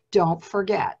terror. Don't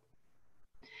forget.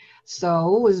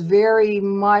 So it was very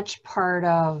much part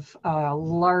of a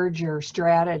larger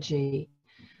strategy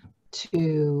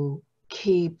to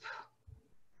keep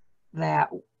that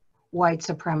white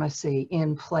supremacy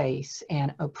in place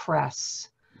and oppress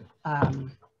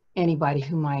anybody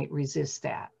who might resist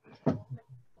that.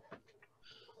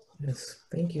 Yes,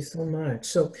 thank you so much.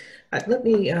 So let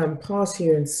me pause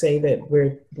here and say that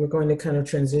we're going to kind of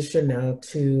transition now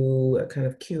to a kind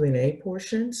of Q&A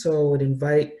portion. So I would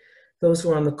invite those who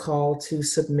are on the call to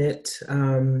submit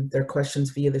their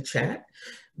questions via the chat.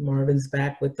 Marvin's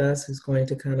back with us, who's going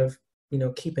to kind of,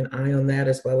 keep an eye on that,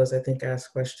 as well as I think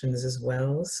ask questions as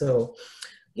well. So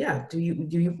yeah,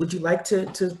 would you like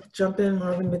to jump in,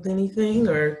 Marvin, with anything,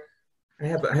 or? I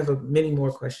have many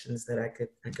more questions that I could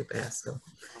ask.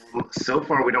 So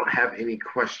far, we don't have any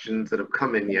questions that have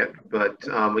come in yet. But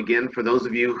again, for those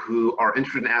of you who are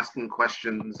interested in asking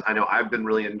questions, I know I've been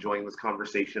really enjoying this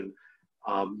conversation.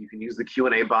 You can use the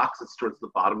Q&A box. It's towards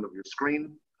the bottom of your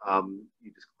screen.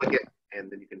 You just click it,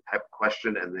 and then you can type a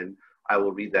question, and then I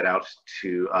will read that out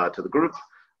to the group.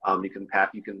 You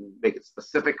can make it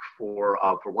specific for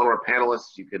one of our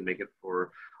panelists. You can make it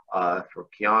for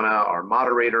Keona, our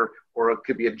moderator, or it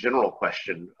could be a general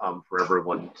question for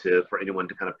anyone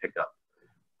to kind of pick up.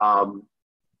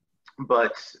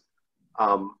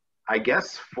 I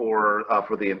guess for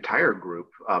the entire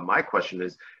group, my question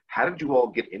is, how did you all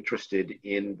get interested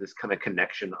in this kind of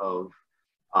connection of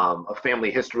a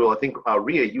family history? Well, I think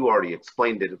Ria, you already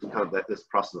explained it. It's kind of this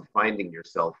process of finding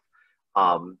yourself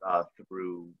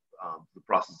through the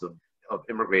process of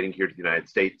immigrating here to the United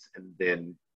States, and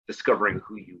then discovering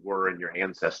who you were in your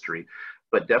ancestry.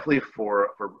 But definitely for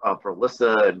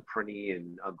Alyssa and Prinny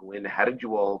and Gwen, how did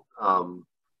you all,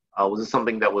 was this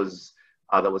something that was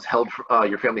held,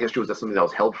 your family history, was that something that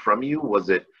was held from you? Was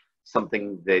it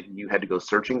something that you had to go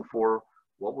searching for?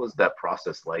 What was that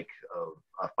process like of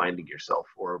finding yourself,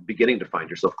 or beginning to find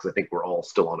yourself? Because I think we're all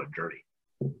still on a journey.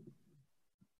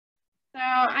 So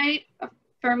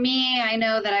for me, I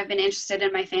know that I've been interested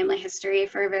in my family history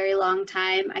for a very long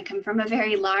time. I come from a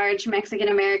very large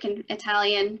Mexican-American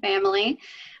Italian family,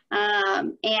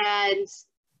 and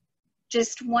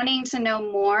just wanting to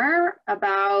know more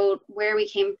about where we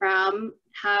came from,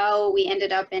 how we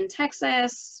ended up in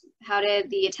Texas, how did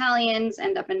the Italians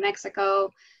end up in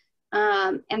Mexico.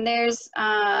 And there's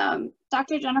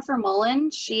Dr. Jennifer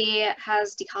Mullen. She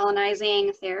has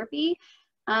decolonizing therapy.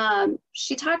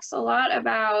 She talks a lot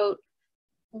about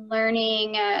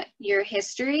learning your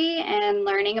history and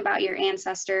learning about your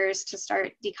ancestors to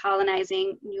start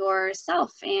decolonizing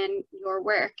yourself and your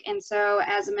work. And so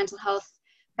as a mental health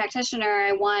practitioner,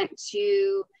 I want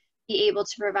to be able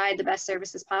to provide the best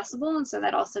services possible. And so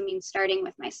that also means starting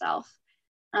with myself.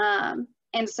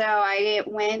 And so I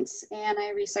went and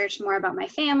I researched more about my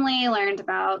family, learned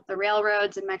about the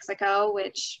railroads in Mexico,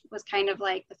 which was kind of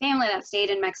like the family that stayed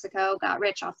in Mexico got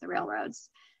rich off the railroads.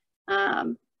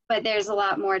 But there's a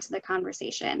lot more to the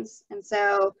conversations. And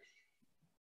so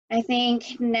I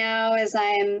think now, as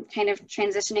I'm kind of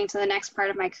transitioning to the next part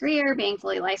of my career, being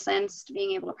fully licensed,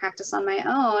 being able to practice on my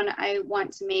own, I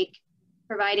want to make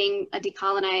providing a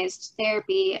decolonized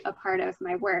therapy a part of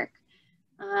my work.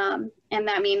 And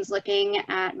that means looking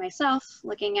at myself,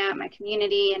 looking at my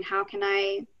community, and how can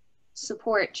I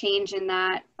support change in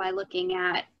that by looking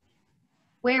at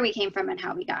where we came from and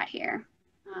how we got here.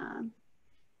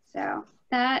 So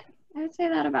that, I would say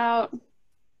that about,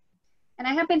 and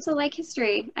I happen to like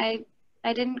history. I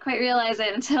didn't quite realize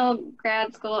it until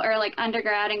grad school, or like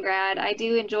undergrad and grad. I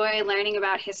do enjoy learning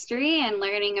about history and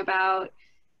learning about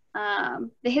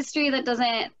the history that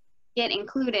doesn't get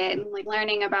included, like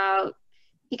learning about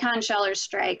pecan sheller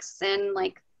strikes and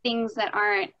like things that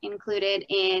aren't included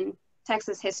in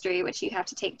Texas history, which you have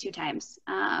to take 2 times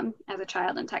as a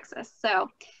child in Texas. So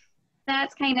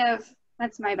that's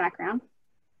that's my background.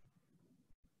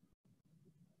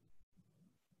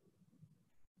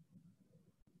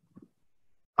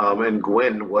 And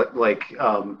Gwen, what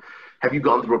have you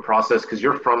gone through a process, because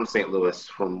you're from St. Louis,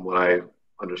 from what I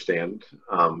understand?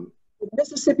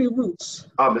 Mississippi roots.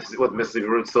 With Mississippi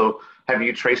roots. So have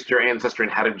you traced your ancestry,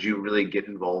 and how did you really get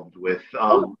involved with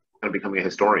kind of becoming a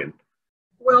historian?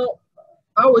 Well,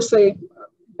 I would say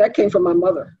that came from my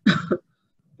mother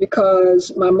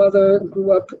because my mother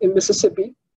grew up in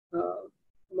Mississippi,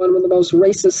 one of the most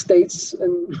racist states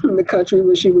in the country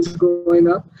where she was growing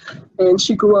up. And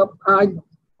I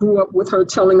grew up with her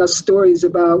telling us stories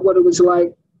about what it was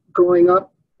like growing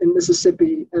up in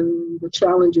Mississippi and the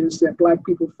challenges that Black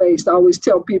people faced. I always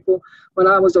tell people when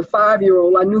I was a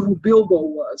 5-year-old, I knew who Bilbo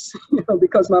was,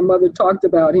 because my mother talked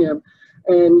about him.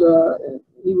 And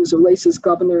he was a racist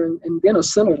governor and then a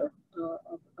senator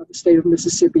of the state of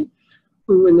Mississippi,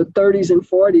 who in the 30s and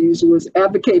 40s was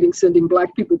advocating sending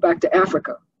Black people back to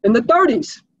Africa in the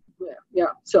 30s. Yeah.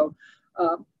 So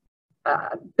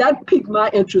that piqued my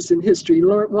interest in history,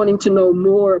 wanting to know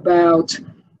more about,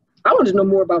 I wanted to know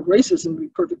more about racism, to be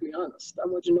perfectly honest. I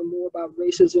wanted to know more about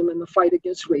racism and the fight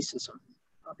against racism,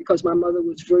 because my mother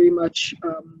was very much,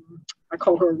 I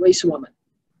call her a race woman,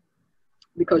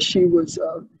 because she was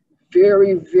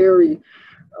very, very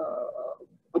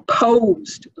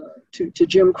opposed to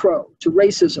Jim Crow, to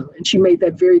racism, and she made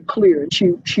that very clear. And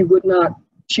she would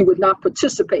not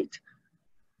participate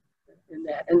in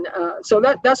that. And so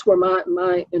that's where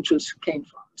my interest came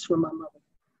from. It's from my mother.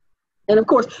 And of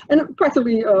course, and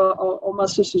practically all my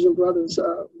sisters and brothers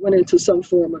went into some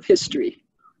form of history,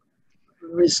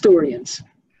 historians.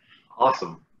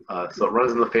 Awesome. So it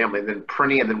runs in the family. And then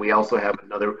Prinny, and then we also have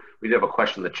we did have a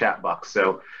question in the chat box.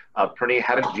 So Prinny,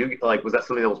 how did you, was that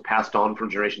something that was passed on from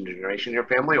generation to generation in your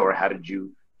family, or how did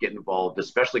you get involved,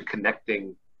 especially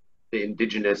connecting the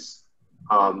Indigenous,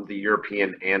 the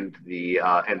European, and the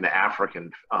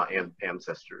African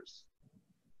ancestors?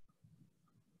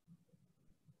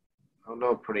 Oh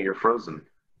no, Prinny, you're frozen.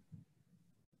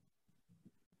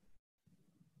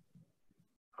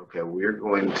 Okay, we're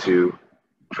going to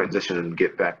transition and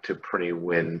get back to Prinny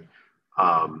when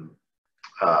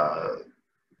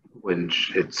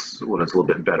it's a little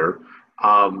bit better.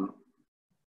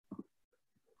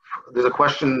 There's a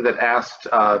question that asked,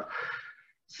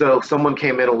 so someone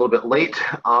came in a little bit late,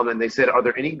 and they said, are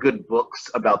there any good books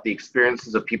about the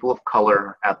experiences of people of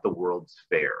color at the World's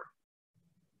Fair?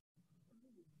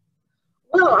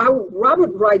 Well,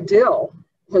 Robert Rydell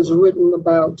has written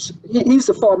about, he's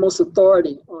the foremost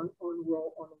authority on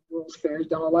the World's Fair. He's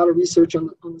done a lot of research on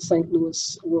the St.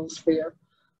 Louis World's Fair.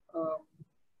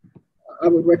 I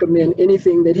would recommend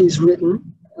anything that he's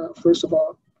written, first of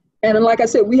all. And like I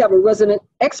said, we have a resident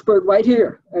expert right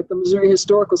here at the Missouri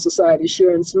Historical Society,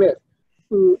 Sharon Smith,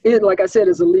 who is, like I said,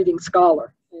 is a leading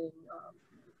scholar. And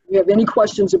if you have any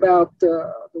questions about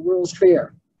the World's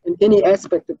Fair and any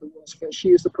aspect of the World's Fair, she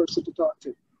is the person to talk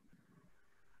to.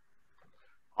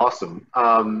 Awesome.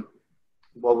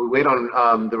 While we wait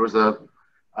on, there was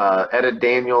Etta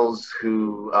Daniels,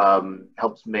 who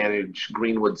helps manage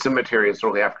Greenwood Cemetery, a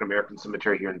historically African-American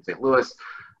cemetery here in St. Louis.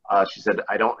 She said,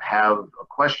 I don't have a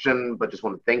question, but just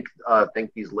want to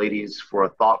thank these ladies for a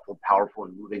thoughtful, powerful,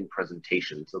 and moving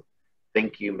presentation. So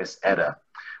thank you, Miss Etta.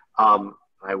 I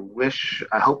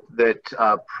hope that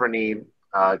Prinny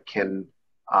can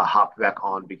hop back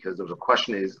on, because there was a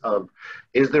question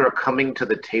is there a coming to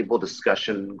the table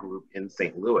discussion group in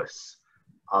St. Louis?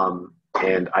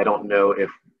 And I don't know if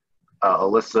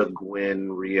Alyssa,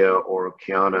 Gwen, Ria, or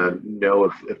Keona know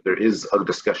if there is a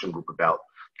discussion group about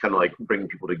kind of like bringing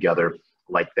people together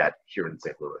like that here in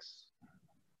St. Louis.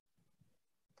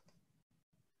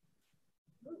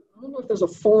 I don't know if there's a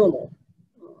formal.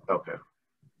 Okay.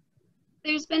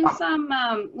 There's been some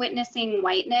witnessing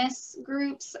whiteness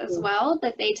groups as well,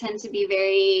 but they tend to be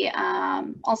very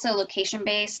also location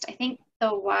based. I think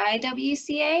the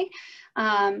YWCA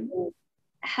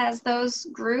has those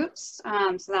groups,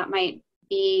 so that might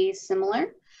be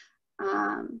similar.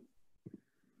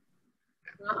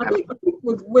 I think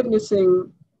with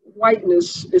witnessing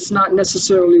whiteness, it's not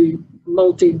necessarily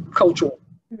multicultural.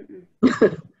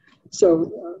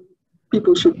 So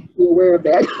people should be aware of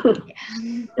that.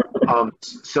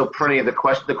 So Prinny,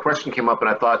 the question came up, and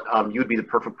I thought you would be the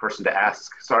perfect person to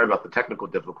ask. Sorry about the technical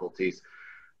difficulties,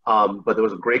 but there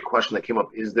was a great question that came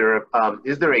up. Is there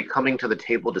a coming to the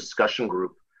table discussion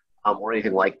group or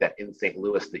anything like that in St.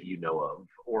 Louis that you know of?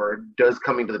 Or does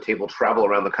Coming to the Table travel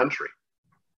around the country?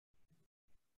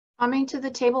 Coming to the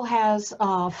Table has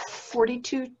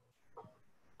 42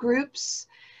 groups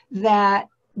that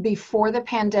before the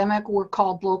pandemic were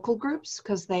called local groups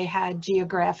because they had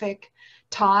geographic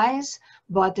ties.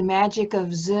 But the magic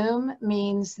of Zoom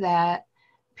means that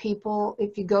people,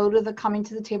 if you go to the Coming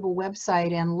to the Table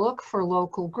website and look for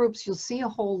local groups, you'll see a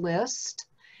whole list.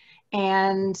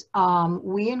 And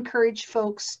we encourage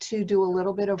folks to do a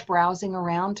little bit of browsing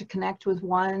around to connect with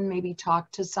one, maybe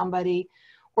talk to somebody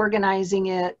organizing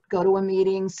it, go to a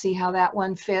meeting, see how that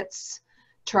one fits,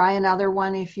 try another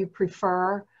one if you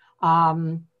prefer.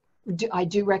 I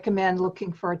do recommend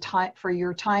looking for a time for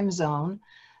your time zone.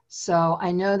 So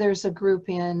I know there's a group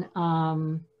in,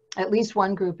 at least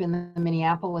one group in the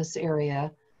Minneapolis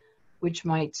area, which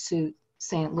might suit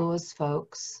St. Louis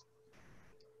folks.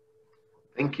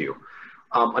 Thank you.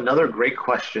 Another great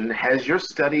question. Has your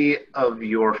study of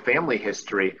your family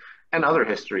history and other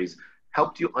histories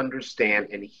helped you understand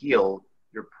and heal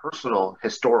your personal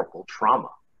historical trauma?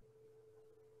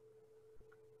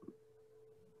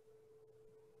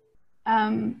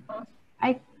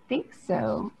 I think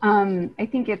so. I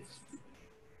think it's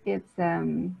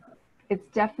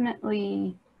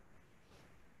definitely,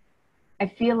 I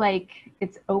feel like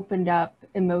it's opened up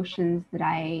emotions that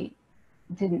I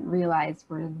didn't realize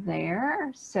were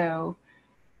there. So,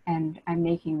 and I'm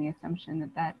making the assumption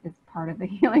that that is part of the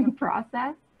healing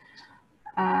process.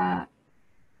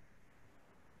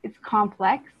 It's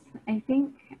complex, I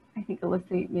think. I think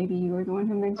Alyssa, maybe you were the one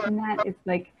who mentioned that. It's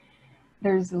like,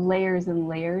 there's layers and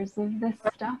layers of this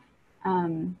stuff.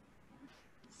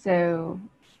 So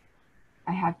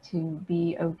I have to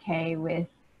be okay with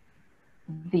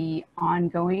the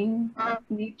ongoing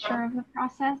nature of the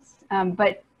process.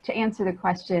 But to answer the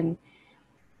question,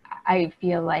 I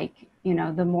feel like, you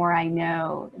know, the more I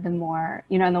know, the more,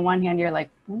 you know, on the one hand, you're like,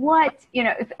 what? You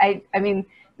know, I mean,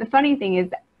 the funny thing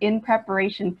is, in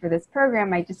preparation for this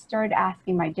program, I just started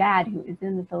asking my dad, who is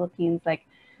in the Philippines, like,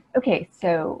 okay,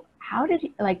 so how did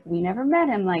he, like, we never met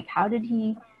him, like, how did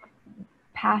he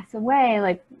pass away?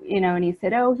 Like, you know, and he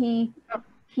said, oh, he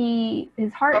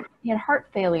had heart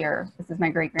failure. This is my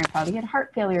great grandfather. He had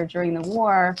heart failure during the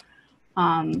war.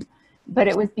 But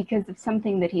it was because of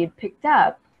something that he had picked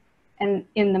up and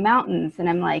in the mountains. And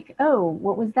I'm like, oh,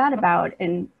 what was that about?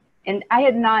 And I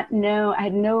had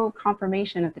no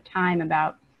confirmation at the time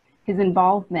about his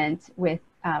involvement with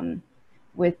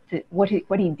what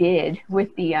he did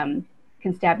with the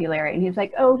constabulary. And he's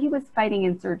like, oh, he was fighting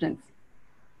insurgents.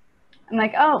 I'm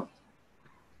like, oh,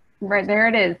 right, there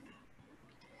it is.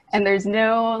 And there's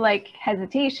no like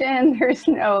hesitation. There's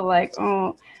no like,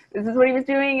 oh, this is what he was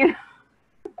doing.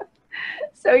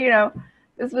 So, you know,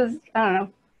 this was, I don't know,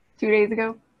 2 days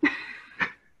ago.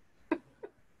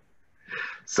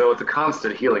 So it's a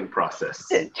constant healing process.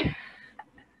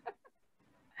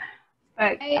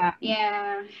 But,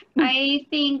 yeah, I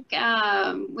think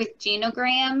with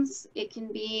genograms, it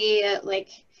can be like,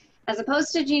 as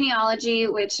opposed to genealogy,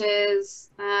 which is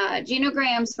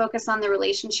genograms focus on the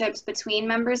relationships between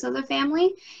members of the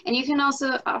family. And you can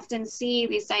also often see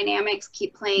these dynamics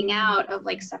keep playing out of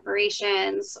like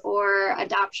separations or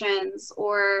adoptions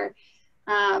or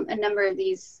a number of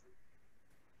these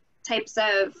types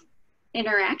of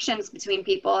interactions between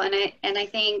people. And I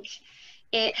think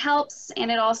it helps. And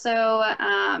it also,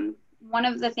 one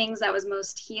of the things that was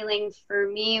most healing for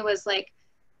me was like,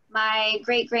 my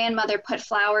great grandmother put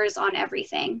flowers on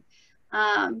everything.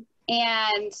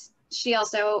 And she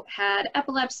also had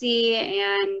epilepsy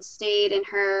and stayed in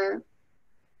her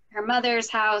mother's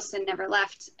house and never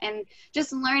left. And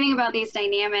just learning about these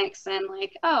dynamics and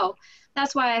like, oh,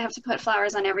 that's why I have to put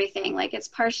flowers on everything. Like it's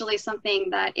partially something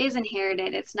that is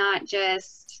inherited. It's not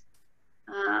just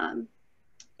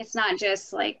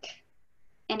like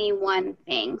any one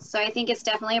thing. So I think it's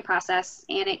definitely a process,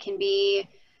 and it can be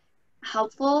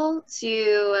helpful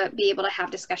to be able to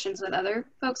have discussions with other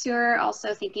folks who are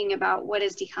also thinking about what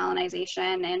is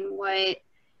decolonization and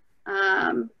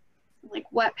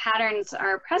what patterns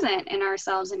are present in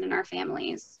ourselves and in our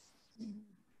families.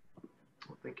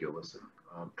 Well, thank you, Alyssa.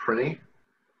 Prinny?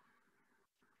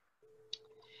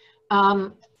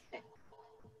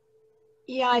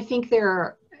 Yeah, I think there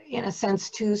are, in a sense,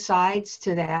 two sides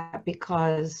to that,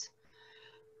 because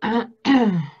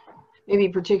maybe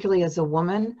particularly as a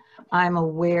woman, I'm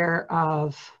aware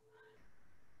of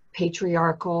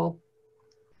patriarchal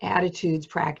attitudes,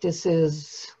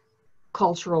 practices,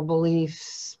 cultural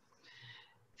beliefs,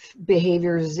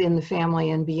 behaviors in the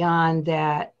family and beyond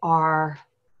that are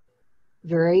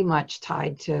very much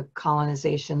tied to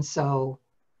colonization. So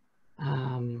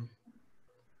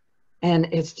And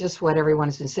it's just what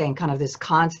everyone's been saying, kind of this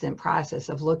constant process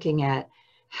of looking at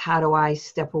how do I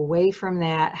step away from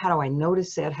that? How do I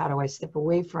notice it? How do I step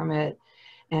away from it?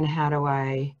 And how do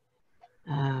I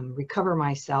recover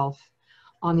myself?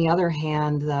 On the other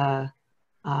hand,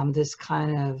 this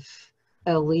kind of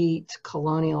elite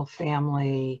colonial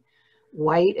family,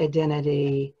 white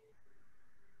identity,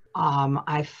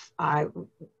 the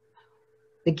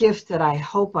gift that I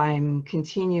hope I'm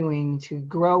continuing to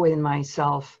grow in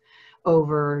myself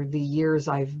over the years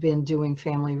I've been doing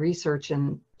family research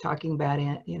and talking about,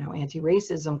 you know,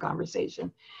 anti-racism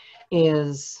conversation,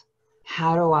 is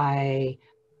how do I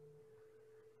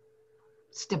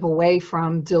step away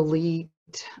from, delete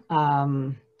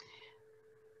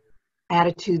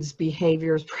attitudes,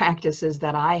 behaviors, practices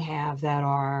that I have that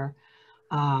are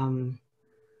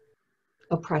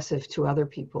oppressive to other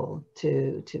people,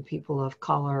 to people of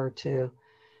color, to,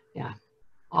 yeah,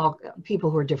 all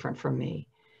people who are different from me.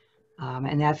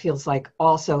 And that feels like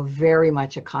also very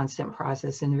much a constant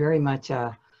process and very much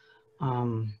a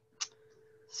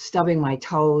stubbing my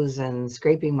toes and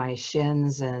scraping my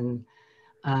shins and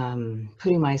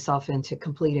putting myself into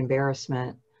complete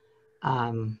embarrassment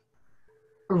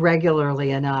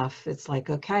regularly enough. It's like,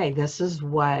 okay, this is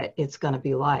what it's going to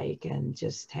be like, and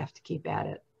just have to keep at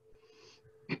it.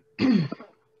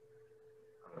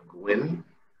 Gwen,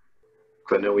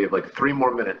 I know we have like 3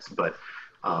 more minutes, but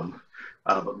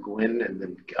Gwen and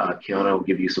then Keona will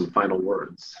give you some final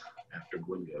words after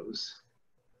Gwen goes.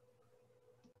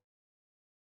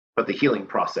 But the healing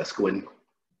process, Gwen.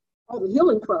 Oh, the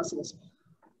healing process.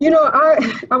 You know,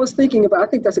 I was thinking about, I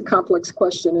think that's a complex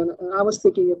question, and I was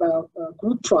thinking about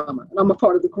group trauma, and I'm a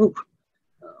part of the group.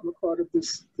 I'm a part of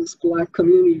this Black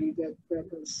community that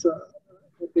has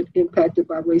been impacted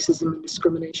by racism and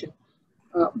discrimination.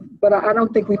 But I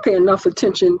don't think we pay enough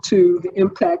attention to the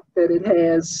impact that it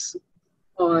has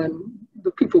on the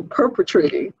people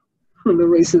perpetrating the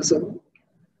racism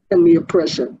and the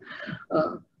oppression.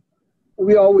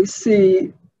 We always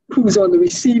see who's on the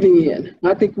receiving end.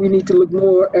 I think we need to look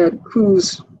more at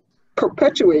who's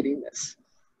perpetuating this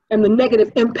and the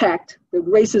negative impact that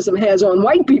racism has on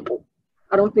white people.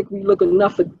 I don't think we look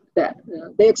enough at that.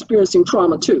 They're experiencing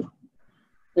trauma too.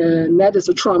 And that is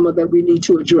a trauma that we need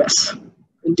to address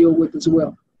and deal with as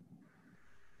well.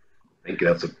 Thank you.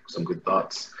 That's some good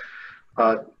thoughts.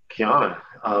 Keona,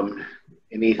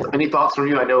 any thoughts from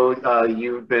you? I know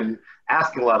you've been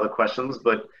asking a lot of the questions,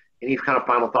 but any kind of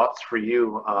final thoughts for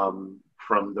you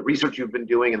from the research you've been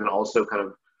doing, and then also kind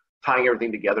of tying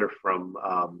everything together from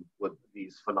what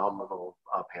these phenomenal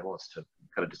panelists have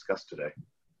kind of discussed today?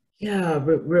 Yeah,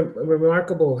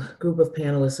 remarkable group of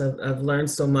panelists. I've learned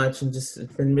so much and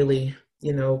just been really,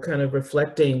 you know, kind of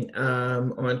reflecting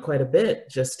on quite a bit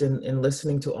just in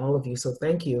listening to all of you. So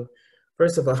thank you,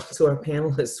 first of all, to our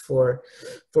panelists for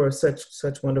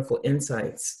such wonderful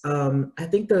insights. I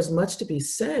think there's much to be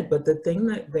said, but the thing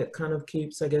that kind of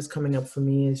keeps, I guess, coming up for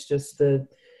me is just the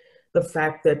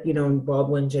fact that, you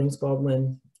know, James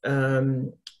Baldwin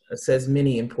says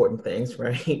many important things,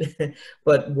 right?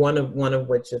 But one of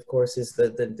which, of course, is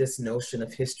this notion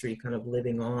of history kind of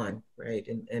living on, right,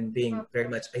 and being very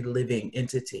much a living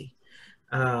entity.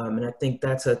 And I think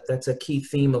that's a key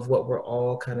theme of what we're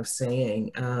all kind of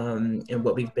saying and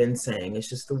what we've been saying. It's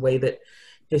just the way that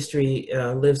history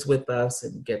lives with us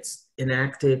and gets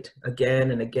enacted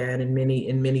again and again in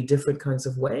many different kinds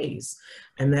of ways,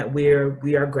 and that we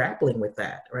are grappling with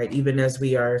that, right? Even as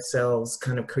we ourselves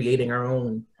kind of creating our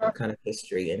own kind of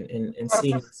history and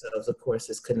seeing ourselves, of course,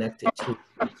 as connected to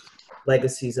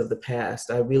legacies of the past.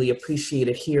 I really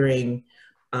appreciated hearing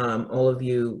all of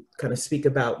you kind of speak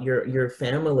about your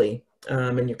family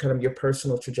and your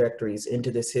personal trajectories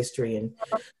into this history. And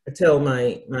I tell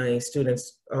my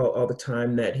students all the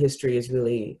time that history is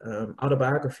really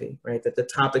autobiography, right? That the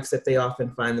topics that they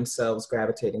often find themselves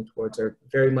gravitating towards are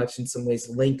very much in some ways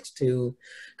linked to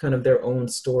kind of their own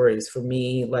stories. For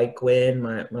me, like Gwen,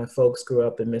 my folks grew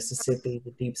up in Mississippi, the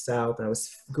Deep South. I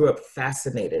grew up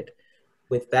fascinated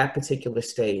with that particular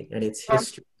state and its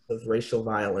history of racial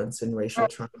violence and racial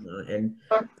trauma, and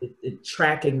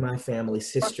tracking my family's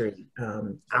history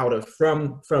from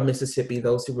Mississippi,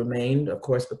 those who remained, of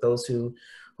course, but those who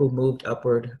moved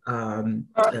upward in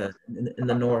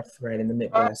the North, right, in the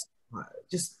Midwest.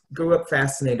 Just grew up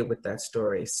fascinated with that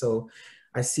story. So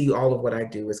I see all of what I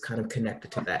do is kind of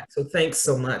connected to that. So thanks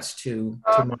so much to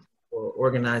Mark for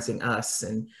organizing us,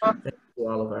 and thank you to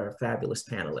all of our fabulous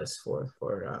panelists for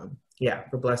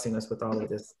blessing us with all of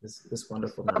this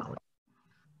wonderful knowledge.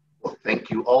 Well,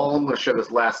 thank you all. I'm going to show this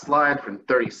last slide for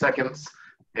 30 seconds,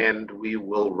 and we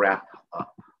will wrap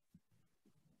up.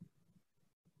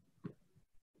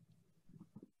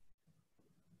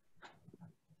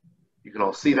 You can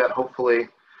all see that, hopefully.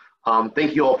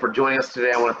 Thank you all for joining us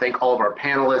today. I want to thank all of our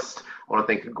panelists. I want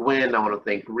to thank Gwen. I want to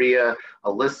thank Ria,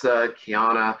 Alyssa,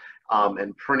 Keona,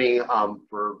 and Prinny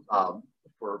for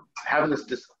having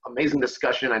this amazing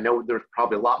discussion. I know there's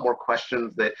probably a lot more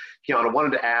questions that Keona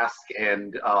wanted to ask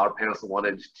and our panelists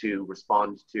wanted to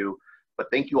respond to. But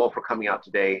thank you all for coming out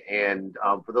today. And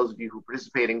for those of you who are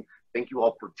participating, thank you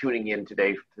all for tuning in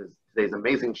today to today's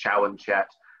amazing Chow and Chat.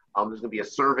 There's going to be a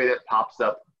survey that pops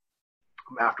up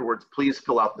afterwards. Please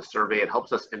fill out the survey. It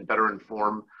helps us better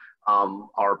inform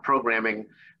our programming.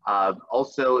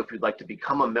 Also, if you'd like to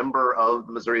become a member of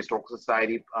the Missouri Historical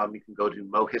Society, you can go to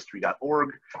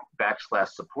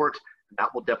mohistory.org/support.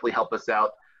 That will definitely help us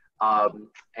out.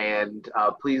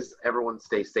 Please, everyone,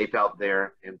 stay safe out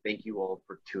there, and thank you all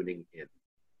for tuning in.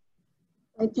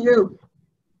 Thank you.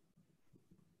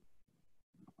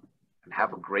 And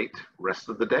have a great rest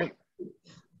of the day.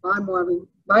 Bye, Marvin.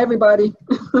 Bye, everybody.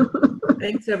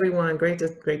 Thanks, everyone. Great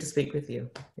to speak with you.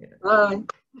 Yeah. Bye.